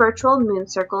free virtual moon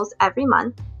circles every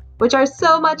month, which are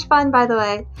so much fun, by the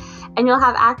way, and you'll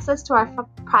have access to our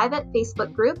private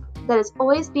Facebook group that is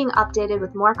always being updated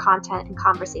with more content and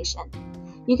conversation.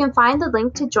 You can find the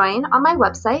link to join on my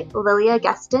website,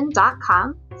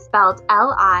 liliageston.com, spelled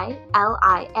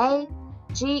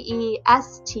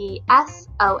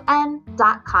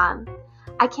LILIAGESTSON.com.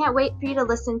 I can't wait for you to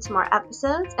listen to more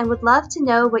episodes and would love to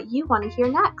know what you want to hear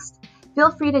next.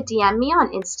 Feel free to DM me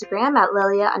on Instagram at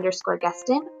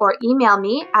Lilia_Geston or email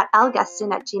me at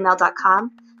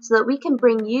lgeston@gmail.com so that we can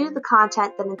bring you the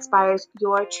content that inspires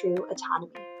your true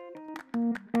autonomy.